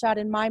snapshot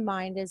in my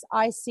mind is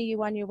I see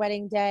you on your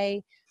wedding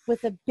day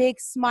with a big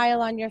smile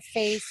on your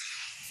face,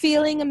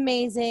 feeling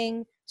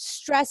amazing,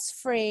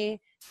 stress-free,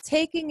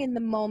 taking in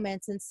the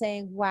moments and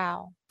saying,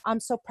 wow, I'm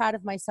so proud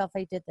of myself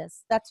I did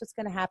this. That's what's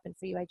going to happen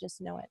for you. I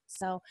just know it.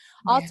 So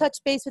I'll touch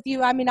base with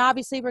you. I mean,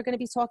 obviously, we're going to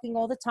be talking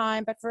all the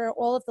time, but for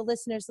all of the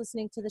listeners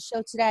listening to the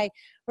show today,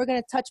 we're going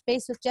to touch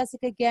base with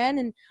Jessica again.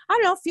 And I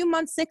don't know, a few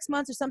months, 6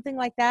 months or something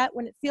like that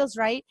when it feels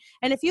right.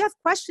 And if you have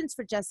questions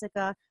for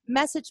Jessica,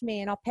 message me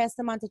and I'll pass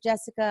them on to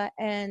Jessica.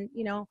 And,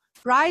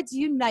 brides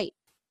unite.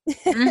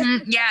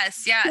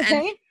 Yes. Yeah.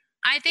 And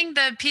I think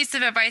the piece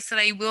of advice that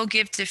I will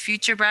give to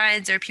future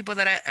brides or people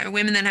or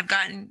women that have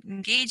gotten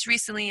engaged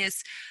recently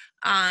is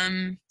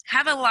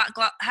have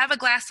a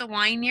glass of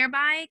wine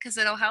nearby, because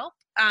it'll help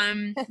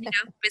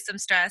with some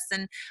stress.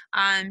 And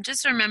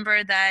just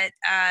remember that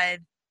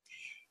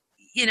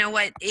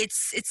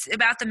it's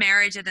about the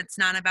marriage, and it's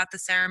not about the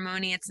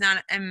ceremony. It's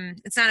not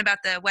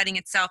about the wedding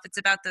itself. It's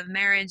about the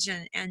marriage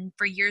and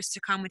for years to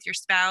come with your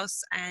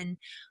spouse. And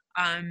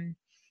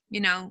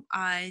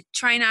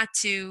try not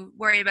to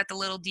worry about the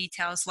little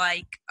details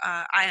like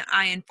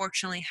I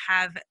unfortunately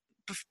have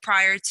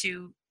prior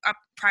to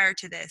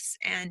this,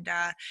 and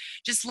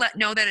just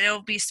know that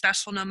it'll be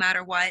special no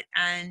matter what.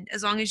 And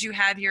as long as you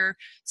have your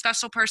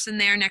special person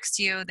there next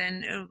to you,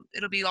 then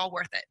it'll be all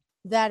worth it.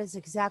 That is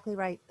exactly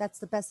right. That's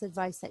the best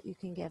advice that you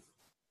can give.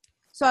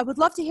 So I would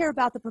love to hear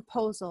about the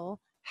proposal.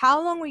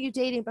 How long were you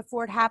dating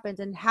before it happened,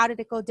 and how did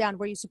it go down?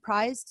 Were you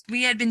surprised?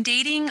 We had been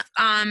dating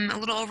a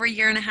little over a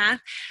year and a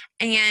half,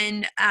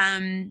 and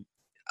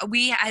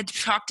we had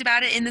talked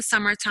about it in the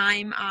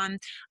summertime.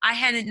 I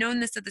hadn't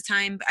known this at the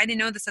time. I didn't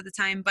know this at the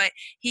time, but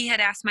he had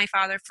asked my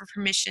father for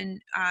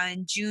permission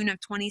in June of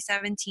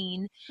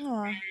 2017.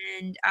 Aww.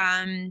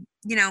 And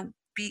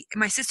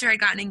my sister had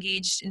gotten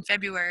engaged in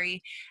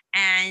February,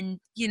 and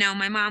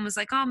my mom was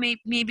like, oh,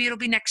 maybe it'll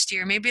be next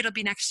year, and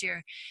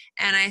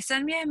I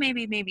said, yeah,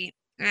 maybe.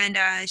 And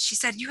she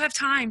said, you have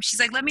time. She's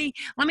like, let me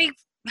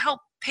help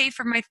pay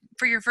for my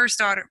first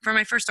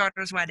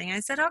daughter's wedding. I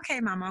said, okay,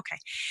 Mom, okay.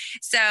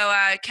 So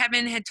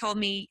Kevin had told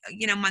me,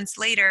 months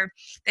later,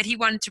 that he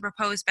wanted to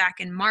propose back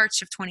in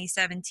March of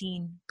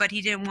 2017, but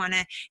he didn't want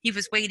to. He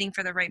was waiting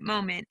for the right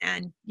moment,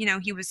 and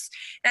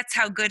that's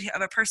how good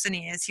of a person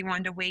he is. He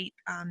wanted to wait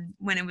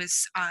when it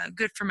was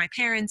good for my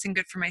parents and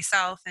good for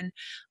myself, and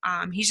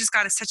he's just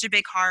got such a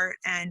big heart,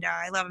 and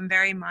I love him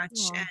very much.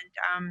 Aww.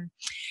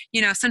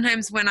 And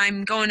sometimes when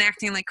I'm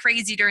acting like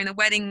crazy during the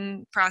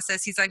wedding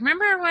process, he's like,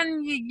 remember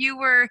when you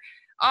were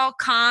all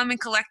calm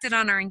and collected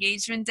on our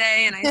engagement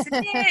day? And I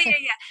said,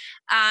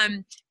 yeah.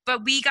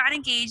 But we got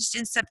engaged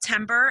in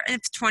September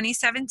of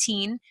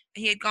 2017.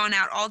 he had gone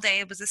out all day.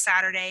 It was a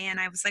Saturday, and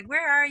I was like,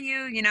 "Where are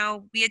you?" You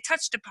know, we had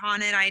touched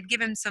upon it. I had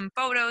given him some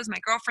photos. My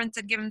girlfriends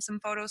had given him some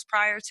photos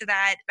prior to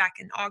that, back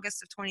in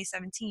August of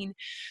 2017,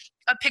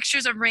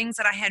 pictures of rings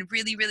that I had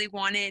really, really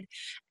wanted.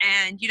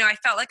 And, you know, I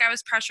felt like I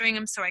was pressuring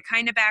him, so I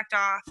kind of backed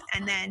off.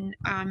 And then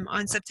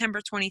on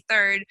September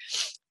 23rd,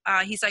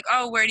 he's like,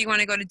 "Oh, where do you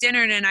want to go to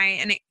dinner tonight?"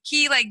 And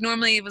he like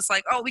normally was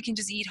like, "Oh, we can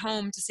just eat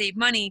home to save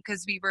money,"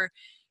 because we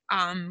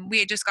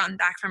had just gotten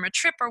back from a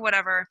trip or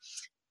whatever.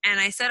 And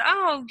I said,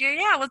 "Oh,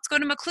 yeah, let's go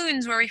to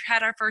McLuhan's where we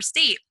had our first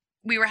date."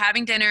 We were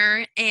having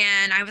dinner,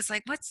 and I was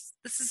like,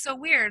 this is so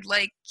weird.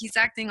 Like, he's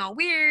acting all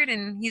weird,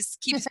 and he's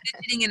keeps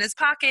fidgeting in his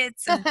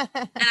pockets. And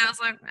I was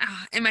like,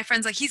 oh. And my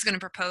friend's like, "He's going to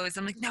propose."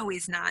 I'm like, "No,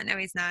 he's not. No,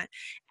 he's not."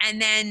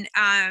 And then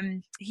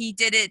he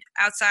did it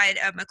outside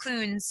of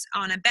McLuhan's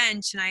on a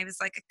bench. And I was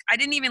like, I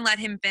didn't even let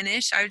him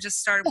finish. I just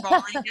started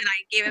bawling, and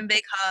I gave him a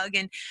big hug.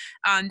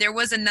 And there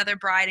was another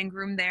bride and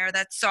groom there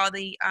that saw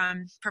the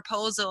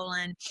proposal,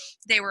 and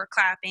they were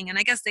clapping. And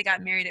I guess they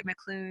got married at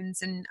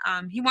McLuhan's. And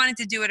he wanted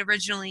to do it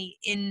originally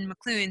in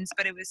McLuhan's,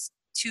 but it was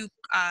too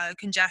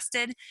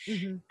congested.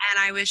 Mm-hmm. And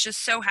I was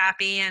just so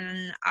happy.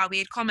 And we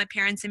had called my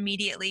parents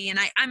immediately, and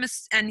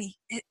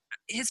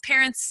his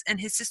parents and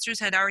his sisters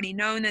had already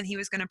known that he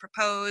was going to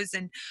propose.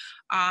 And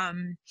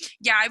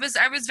yeah, I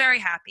was very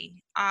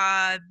happy.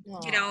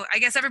 You know, I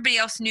guess everybody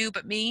else knew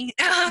but me.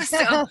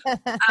 So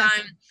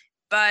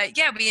but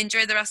yeah, we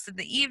enjoyed the rest of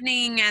the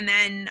evening, and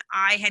then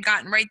I had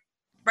gotten right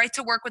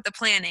to work with the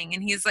planning.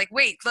 And he's like,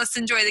 "Wait, let's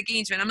enjoy the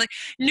engagement." I'm like,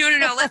 no,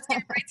 let's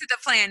get right to the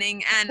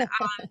planning. And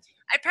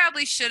I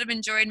probably should have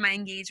enjoyed my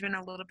engagement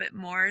a little bit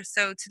more.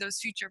 So to those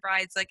future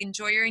brides, like,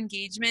 enjoy your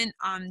engagement.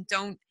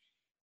 Don't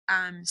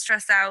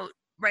stress out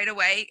right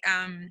away.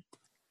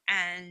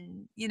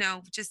 And, you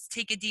know, just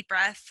take a deep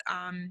breath.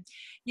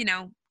 You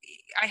know,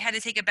 I had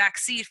to take a back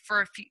seat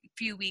for a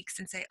few weeks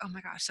and say, "Oh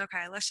my gosh,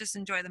 okay, let's just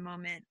enjoy the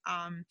moment."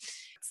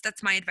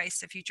 That's my advice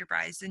to future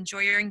brides. Enjoy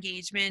your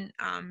engagement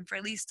for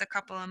at least a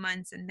couple of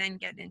months, and then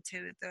get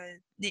into the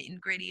nitty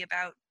and gritty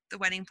about the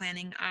wedding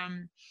planning.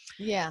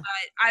 Yeah.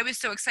 But I was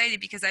so excited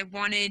because I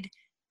wanted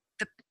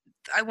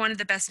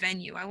the best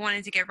venue. I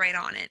wanted to get right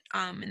on it.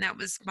 And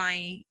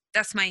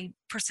that's my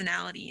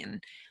personality.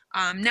 And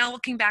now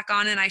looking back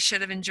on it, I should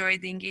have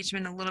enjoyed the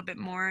engagement a little bit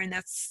more. And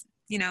that's,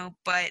 you know,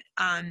 but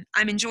I'm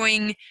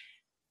enjoying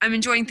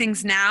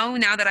things now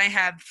that I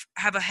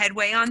have a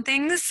headway on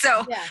things.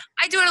 So Yeah.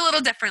 I do it a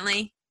little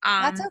differently.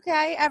 That's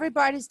okay.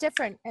 Everybody's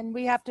different, and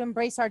we have to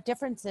embrace our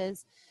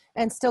differences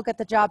and still get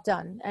the job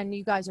done. And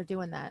you guys are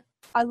doing that.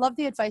 I love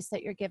the advice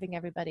that you're giving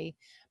everybody,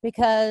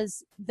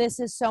 because this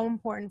is so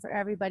important for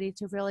everybody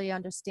to really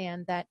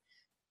understand that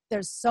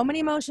there's so many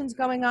emotions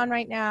going on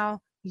right now.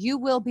 You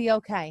will be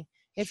okay.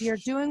 If you're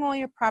doing all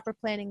your proper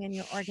planning and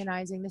you're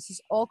organizing, this is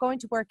all going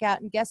to work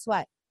out. And guess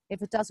what?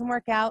 If it doesn't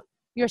work out,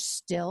 you're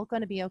still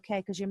going to be okay,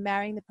 because you're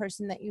marrying the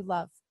person that you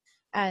love.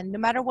 And no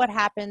matter what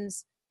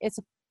happens, it's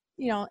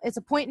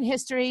a point in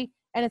history,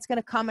 and it's going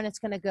to come and it's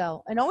going to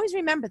go. And always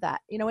remember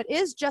that, it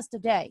is just a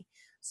day.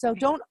 So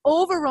don't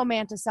over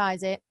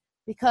romanticize it,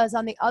 because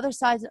on the other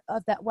side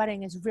of that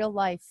wedding is real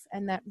life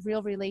and that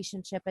real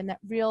relationship and that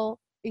real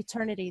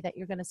eternity that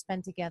you're going to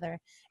spend together,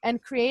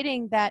 and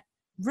creating that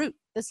root.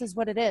 This is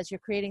what it is. You're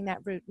creating that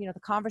root. The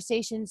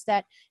conversations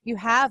that you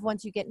have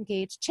once you get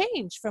engaged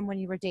change from when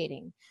you were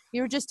dating.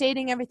 You were just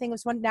dating, everything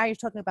was one. Now you're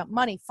talking about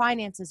money,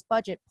 finances,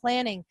 budget,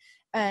 planning,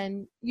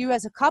 and you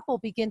as a couple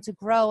begin to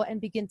grow and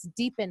begin to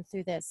deepen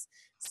through this.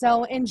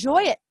 So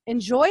enjoy it.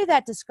 Enjoy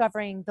that,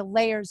 discovering the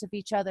layers of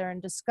each other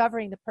and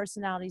discovering the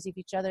personalities of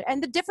each other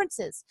and the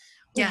differences.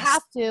 We Yes.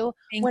 have to,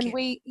 Thank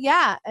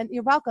you. and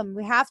you're welcome.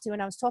 We have to.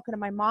 And I was talking to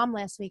my mom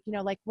last week,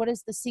 like, what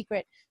is the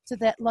secret to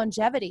that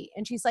longevity?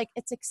 And she's like,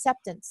 it's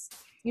acceptance.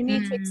 You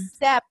need to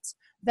accept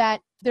that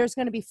there's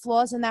going to be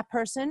flaws in that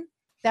person.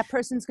 That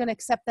person's going to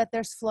accept that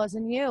there's flaws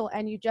in you,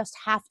 and you just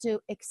have to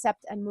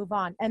accept and move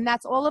on. And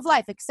that's all of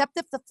life, except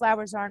if the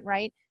flowers aren't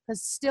right,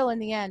 because still in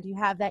the end, you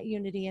have that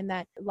unity and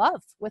that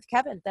love with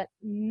Kevin that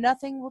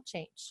nothing will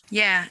change.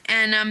 Yeah.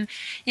 And,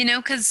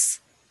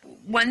 because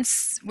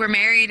once we're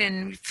married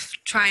and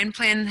try and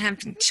plan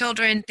having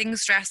children,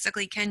 things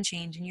drastically can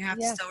change. And you have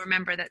to still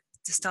remember that,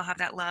 to still have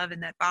that love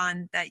and that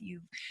bond that you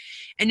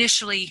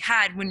initially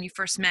had when you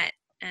first met.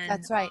 And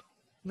that's right.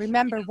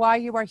 Remember why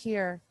you are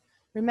here.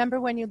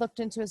 Remember when you looked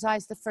into his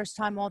eyes the first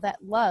time, all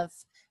that love.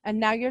 And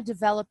now you're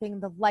developing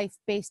the life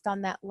based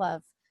on that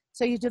love.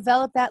 So you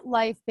develop that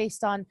life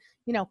based on,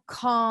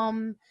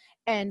 calm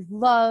and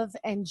love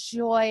and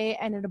joy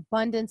and an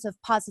abundance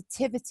of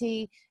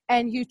positivity.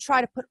 And you try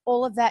to put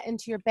all of that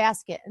into your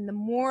basket. And the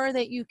more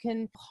that you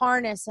can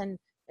harness and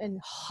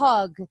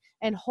hug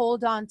and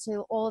hold on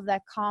to all of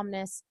that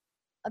calmness,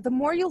 the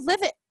more you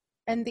live it.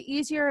 And the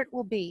easier it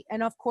will be.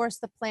 And of course,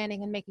 the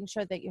planning and making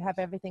sure that you have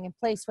everything in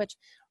place, which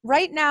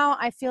right now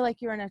I feel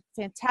like you're in a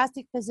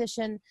fantastic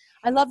position.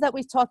 I love that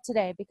we talked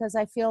today, because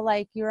I feel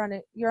like you're on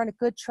a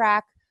good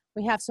track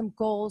We have some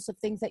goals of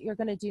things that you're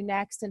going to do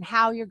next and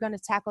how you're going to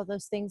tackle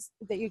those things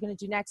that you're going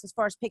to do next, as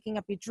far as picking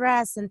up your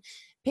dress and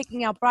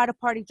picking out bridal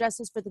party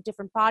dresses for the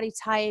different body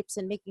types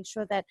and making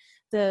sure that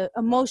the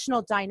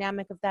emotional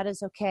dynamic of that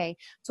is okay.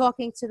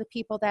 Talking to the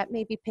people that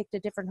maybe picked a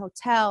different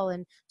hotel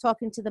and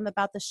talking to them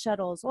about the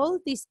shuttles. All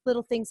of these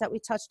little things that we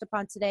touched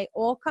upon today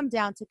all come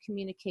down to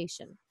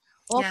communication.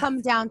 All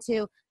come down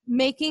to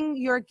making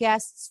your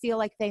guests feel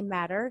like they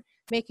matter,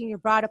 making your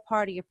bridal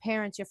party, your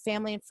parents, your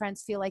family and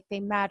friends feel like they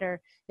matter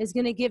is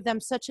going to give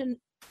them such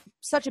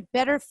a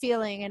better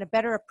feeling and a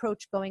better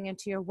approach going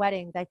into your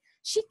wedding, that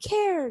she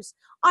cares.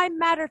 I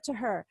matter to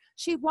her.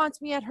 She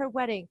wants me at her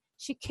wedding.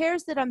 She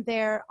cares that I'm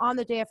there on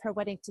the day of her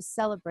wedding to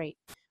celebrate.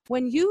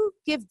 When you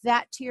give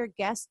that to your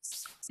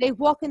guests, they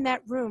walk in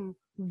that room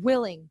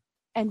willing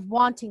and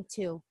wanting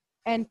to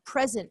and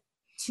present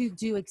to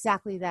do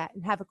exactly that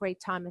and have a great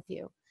time with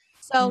you.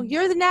 So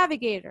you're the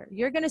navigator.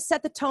 You're going to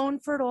set the tone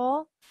for it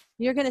all.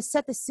 You're going to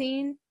set the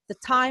scene, the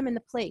time, and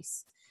the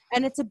place.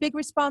 And it's a big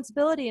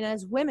responsibility. And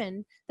as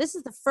women, this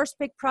is the first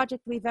big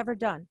project we've ever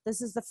done.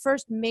 This is the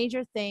first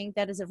major thing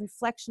that is a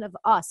reflection of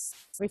us,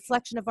 a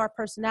reflection of our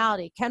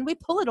personality. Can we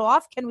pull it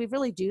off? Can we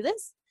really do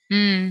this?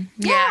 Yeah.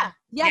 Yes,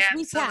 Yeah,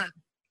 we can.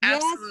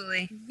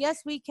 Absolutely.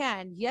 Yes, we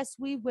can. Yes,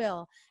 we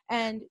will.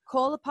 And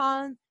call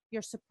upon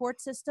your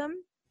support system,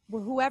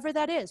 whoever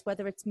that is,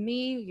 whether it's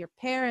me, your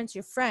parents,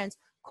 your friends.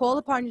 Call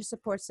upon your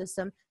support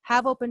system,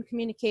 have open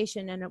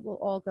communication, and it will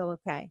all go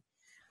okay.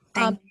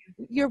 Thank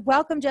you. You're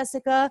welcome,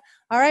 Jessica.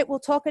 All right, we'll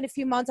talk in a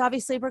few months.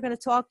 Obviously, we're going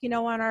to talk,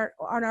 on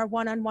our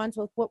one-on-ones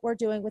with what we're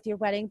doing with your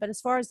wedding. But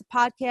as far as the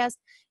podcast,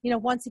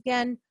 once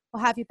again,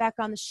 we'll have you back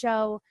on the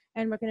show,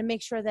 and we're going to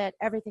make sure that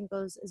everything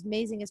goes as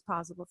amazing as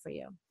possible for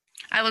you.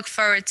 I look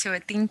forward to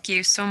it. Thank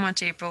you so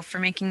much, April, for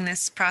making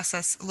this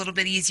process a little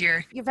bit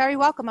easier. You're very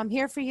welcome. I'm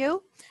here for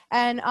you.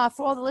 And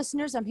for all the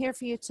listeners, I'm here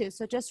for you too.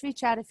 So just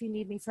reach out if you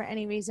need me for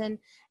any reason.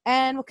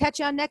 And we'll catch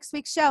you on next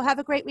week's show. Have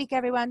a great week,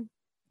 everyone.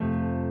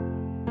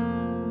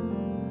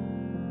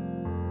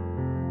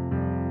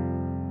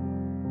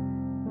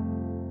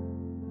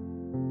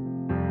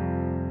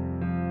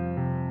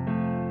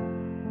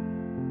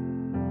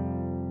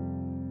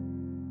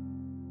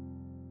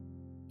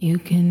 You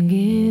can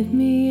give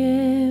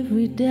me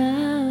every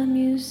dime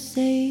you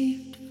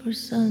saved for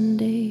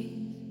Sunday,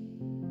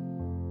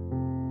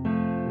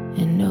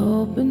 an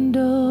open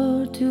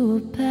door to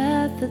a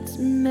path that's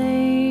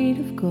made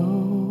of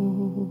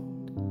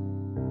gold.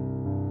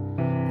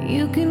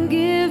 You can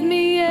give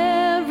me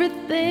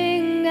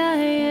everything I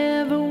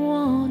ever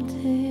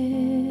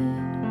wanted,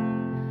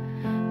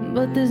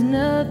 but there's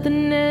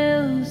nothing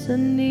else I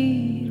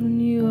need when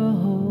you're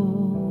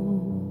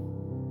holding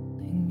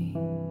me.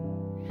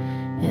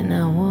 And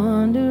I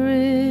wonder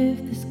if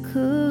this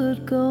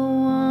could go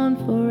on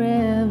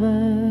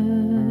forever,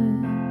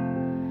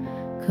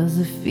 'cause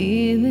the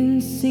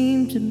feelings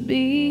seem to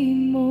be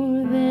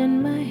more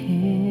than my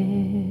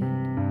head,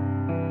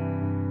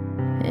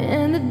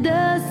 and the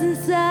dust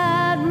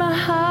inside my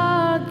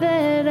heart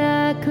that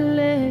I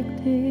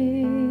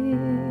collected,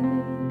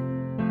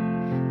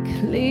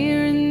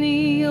 clearing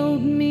the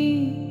old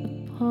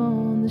me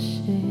upon the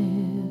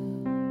shelf,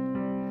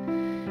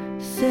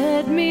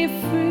 set me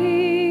free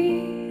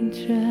and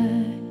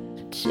try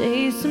to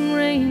chase some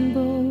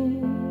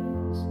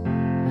rainbows,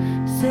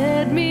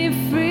 set me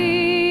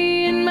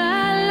free in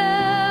my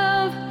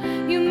love.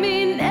 You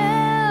mean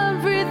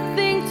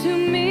everything to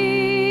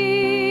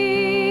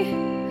me.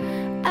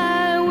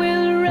 I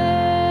will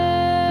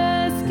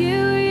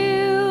rescue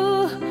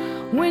you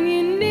when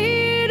you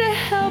need a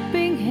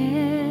helping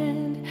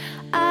hand.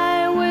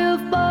 I will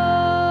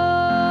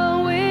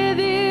fall with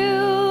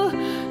you,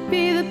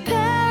 be the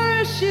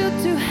parachute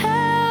to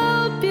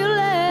help you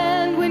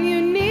land. When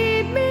you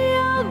need me,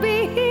 I'll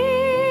be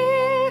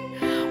here.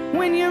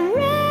 When you're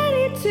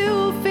ready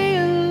to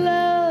feel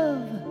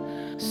love,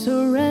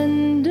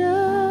 surrender.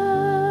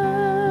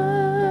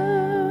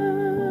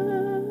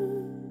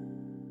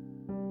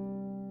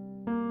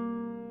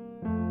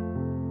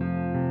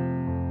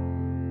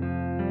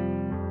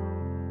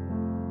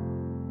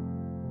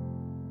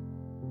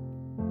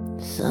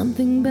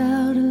 Something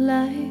about a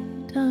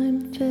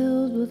lifetime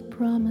filled with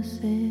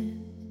promises.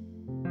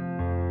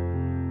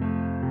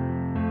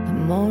 The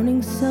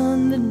morning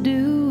sun, the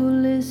dew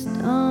list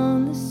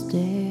on the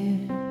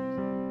stairs,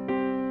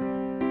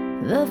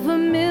 the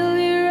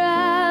familiar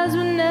eyes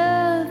when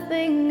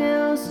nothing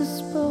else is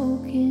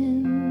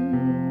spoken.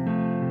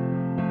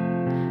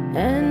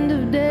 End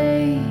of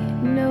day,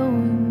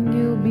 knowing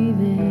you'll be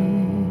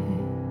there.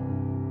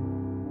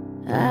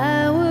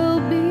 I will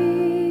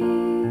be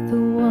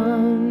the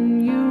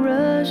one you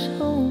rush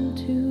home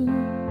to.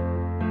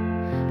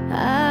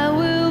 I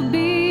will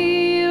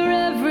be your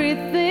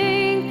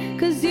everything,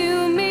 'cause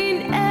you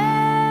mean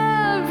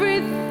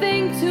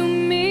everything to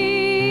me.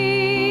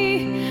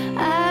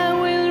 I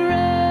will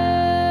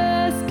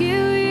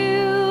rescue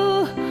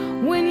you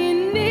when you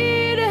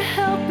need a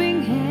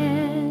helping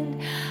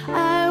hand.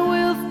 I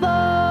will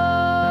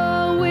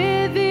fall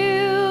with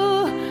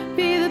you,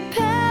 be the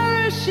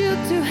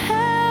parachute to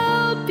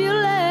help you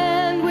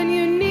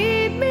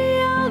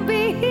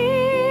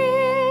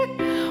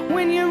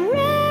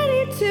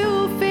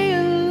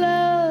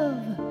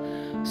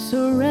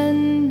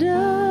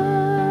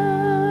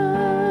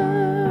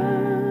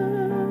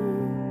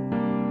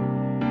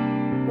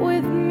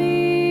with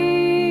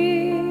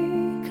me.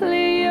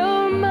 Clear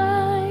your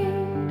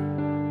mind.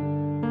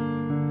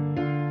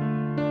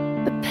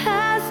 The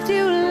past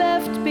you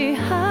left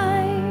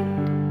behind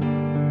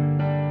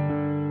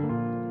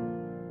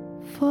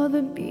for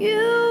the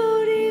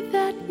beauty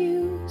that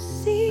you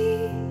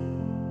see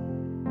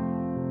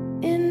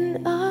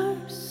in our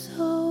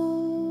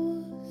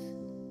souls.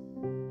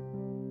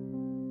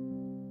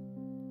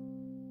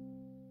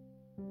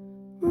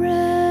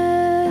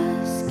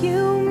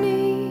 Rescue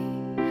me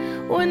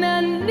when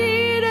I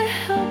need a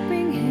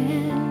helping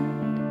hand.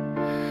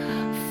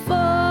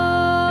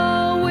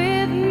 Fall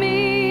with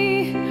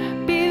me,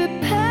 be the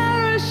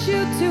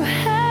parachute to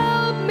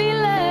help me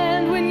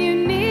land. When you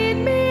need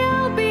me,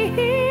 I'll be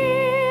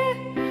here.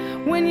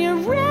 When you're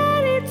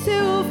ready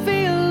to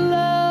feel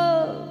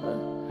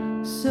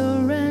love,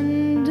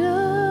 surrender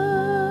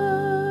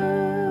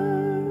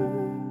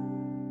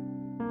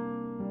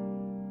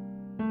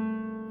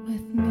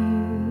with me.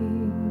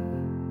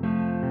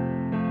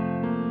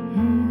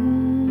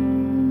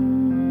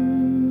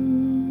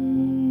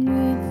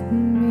 With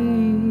me.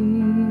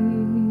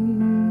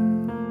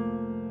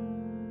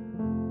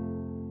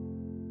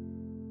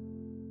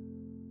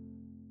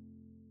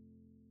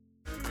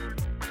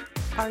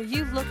 Are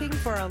you looking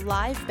for a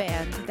live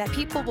band that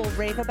people will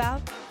rave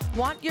about?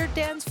 Want your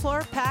dance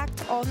floor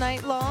packed all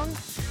night long?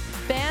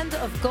 Band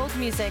of Gold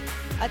Music,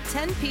 a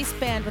 10-piece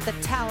band with the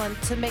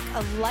talent to make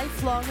a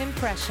lifelong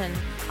impression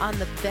on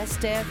the best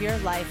day of your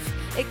life,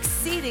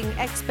 exceeding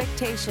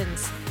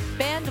expectations.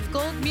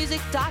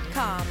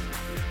 bandofgoldmusic.com.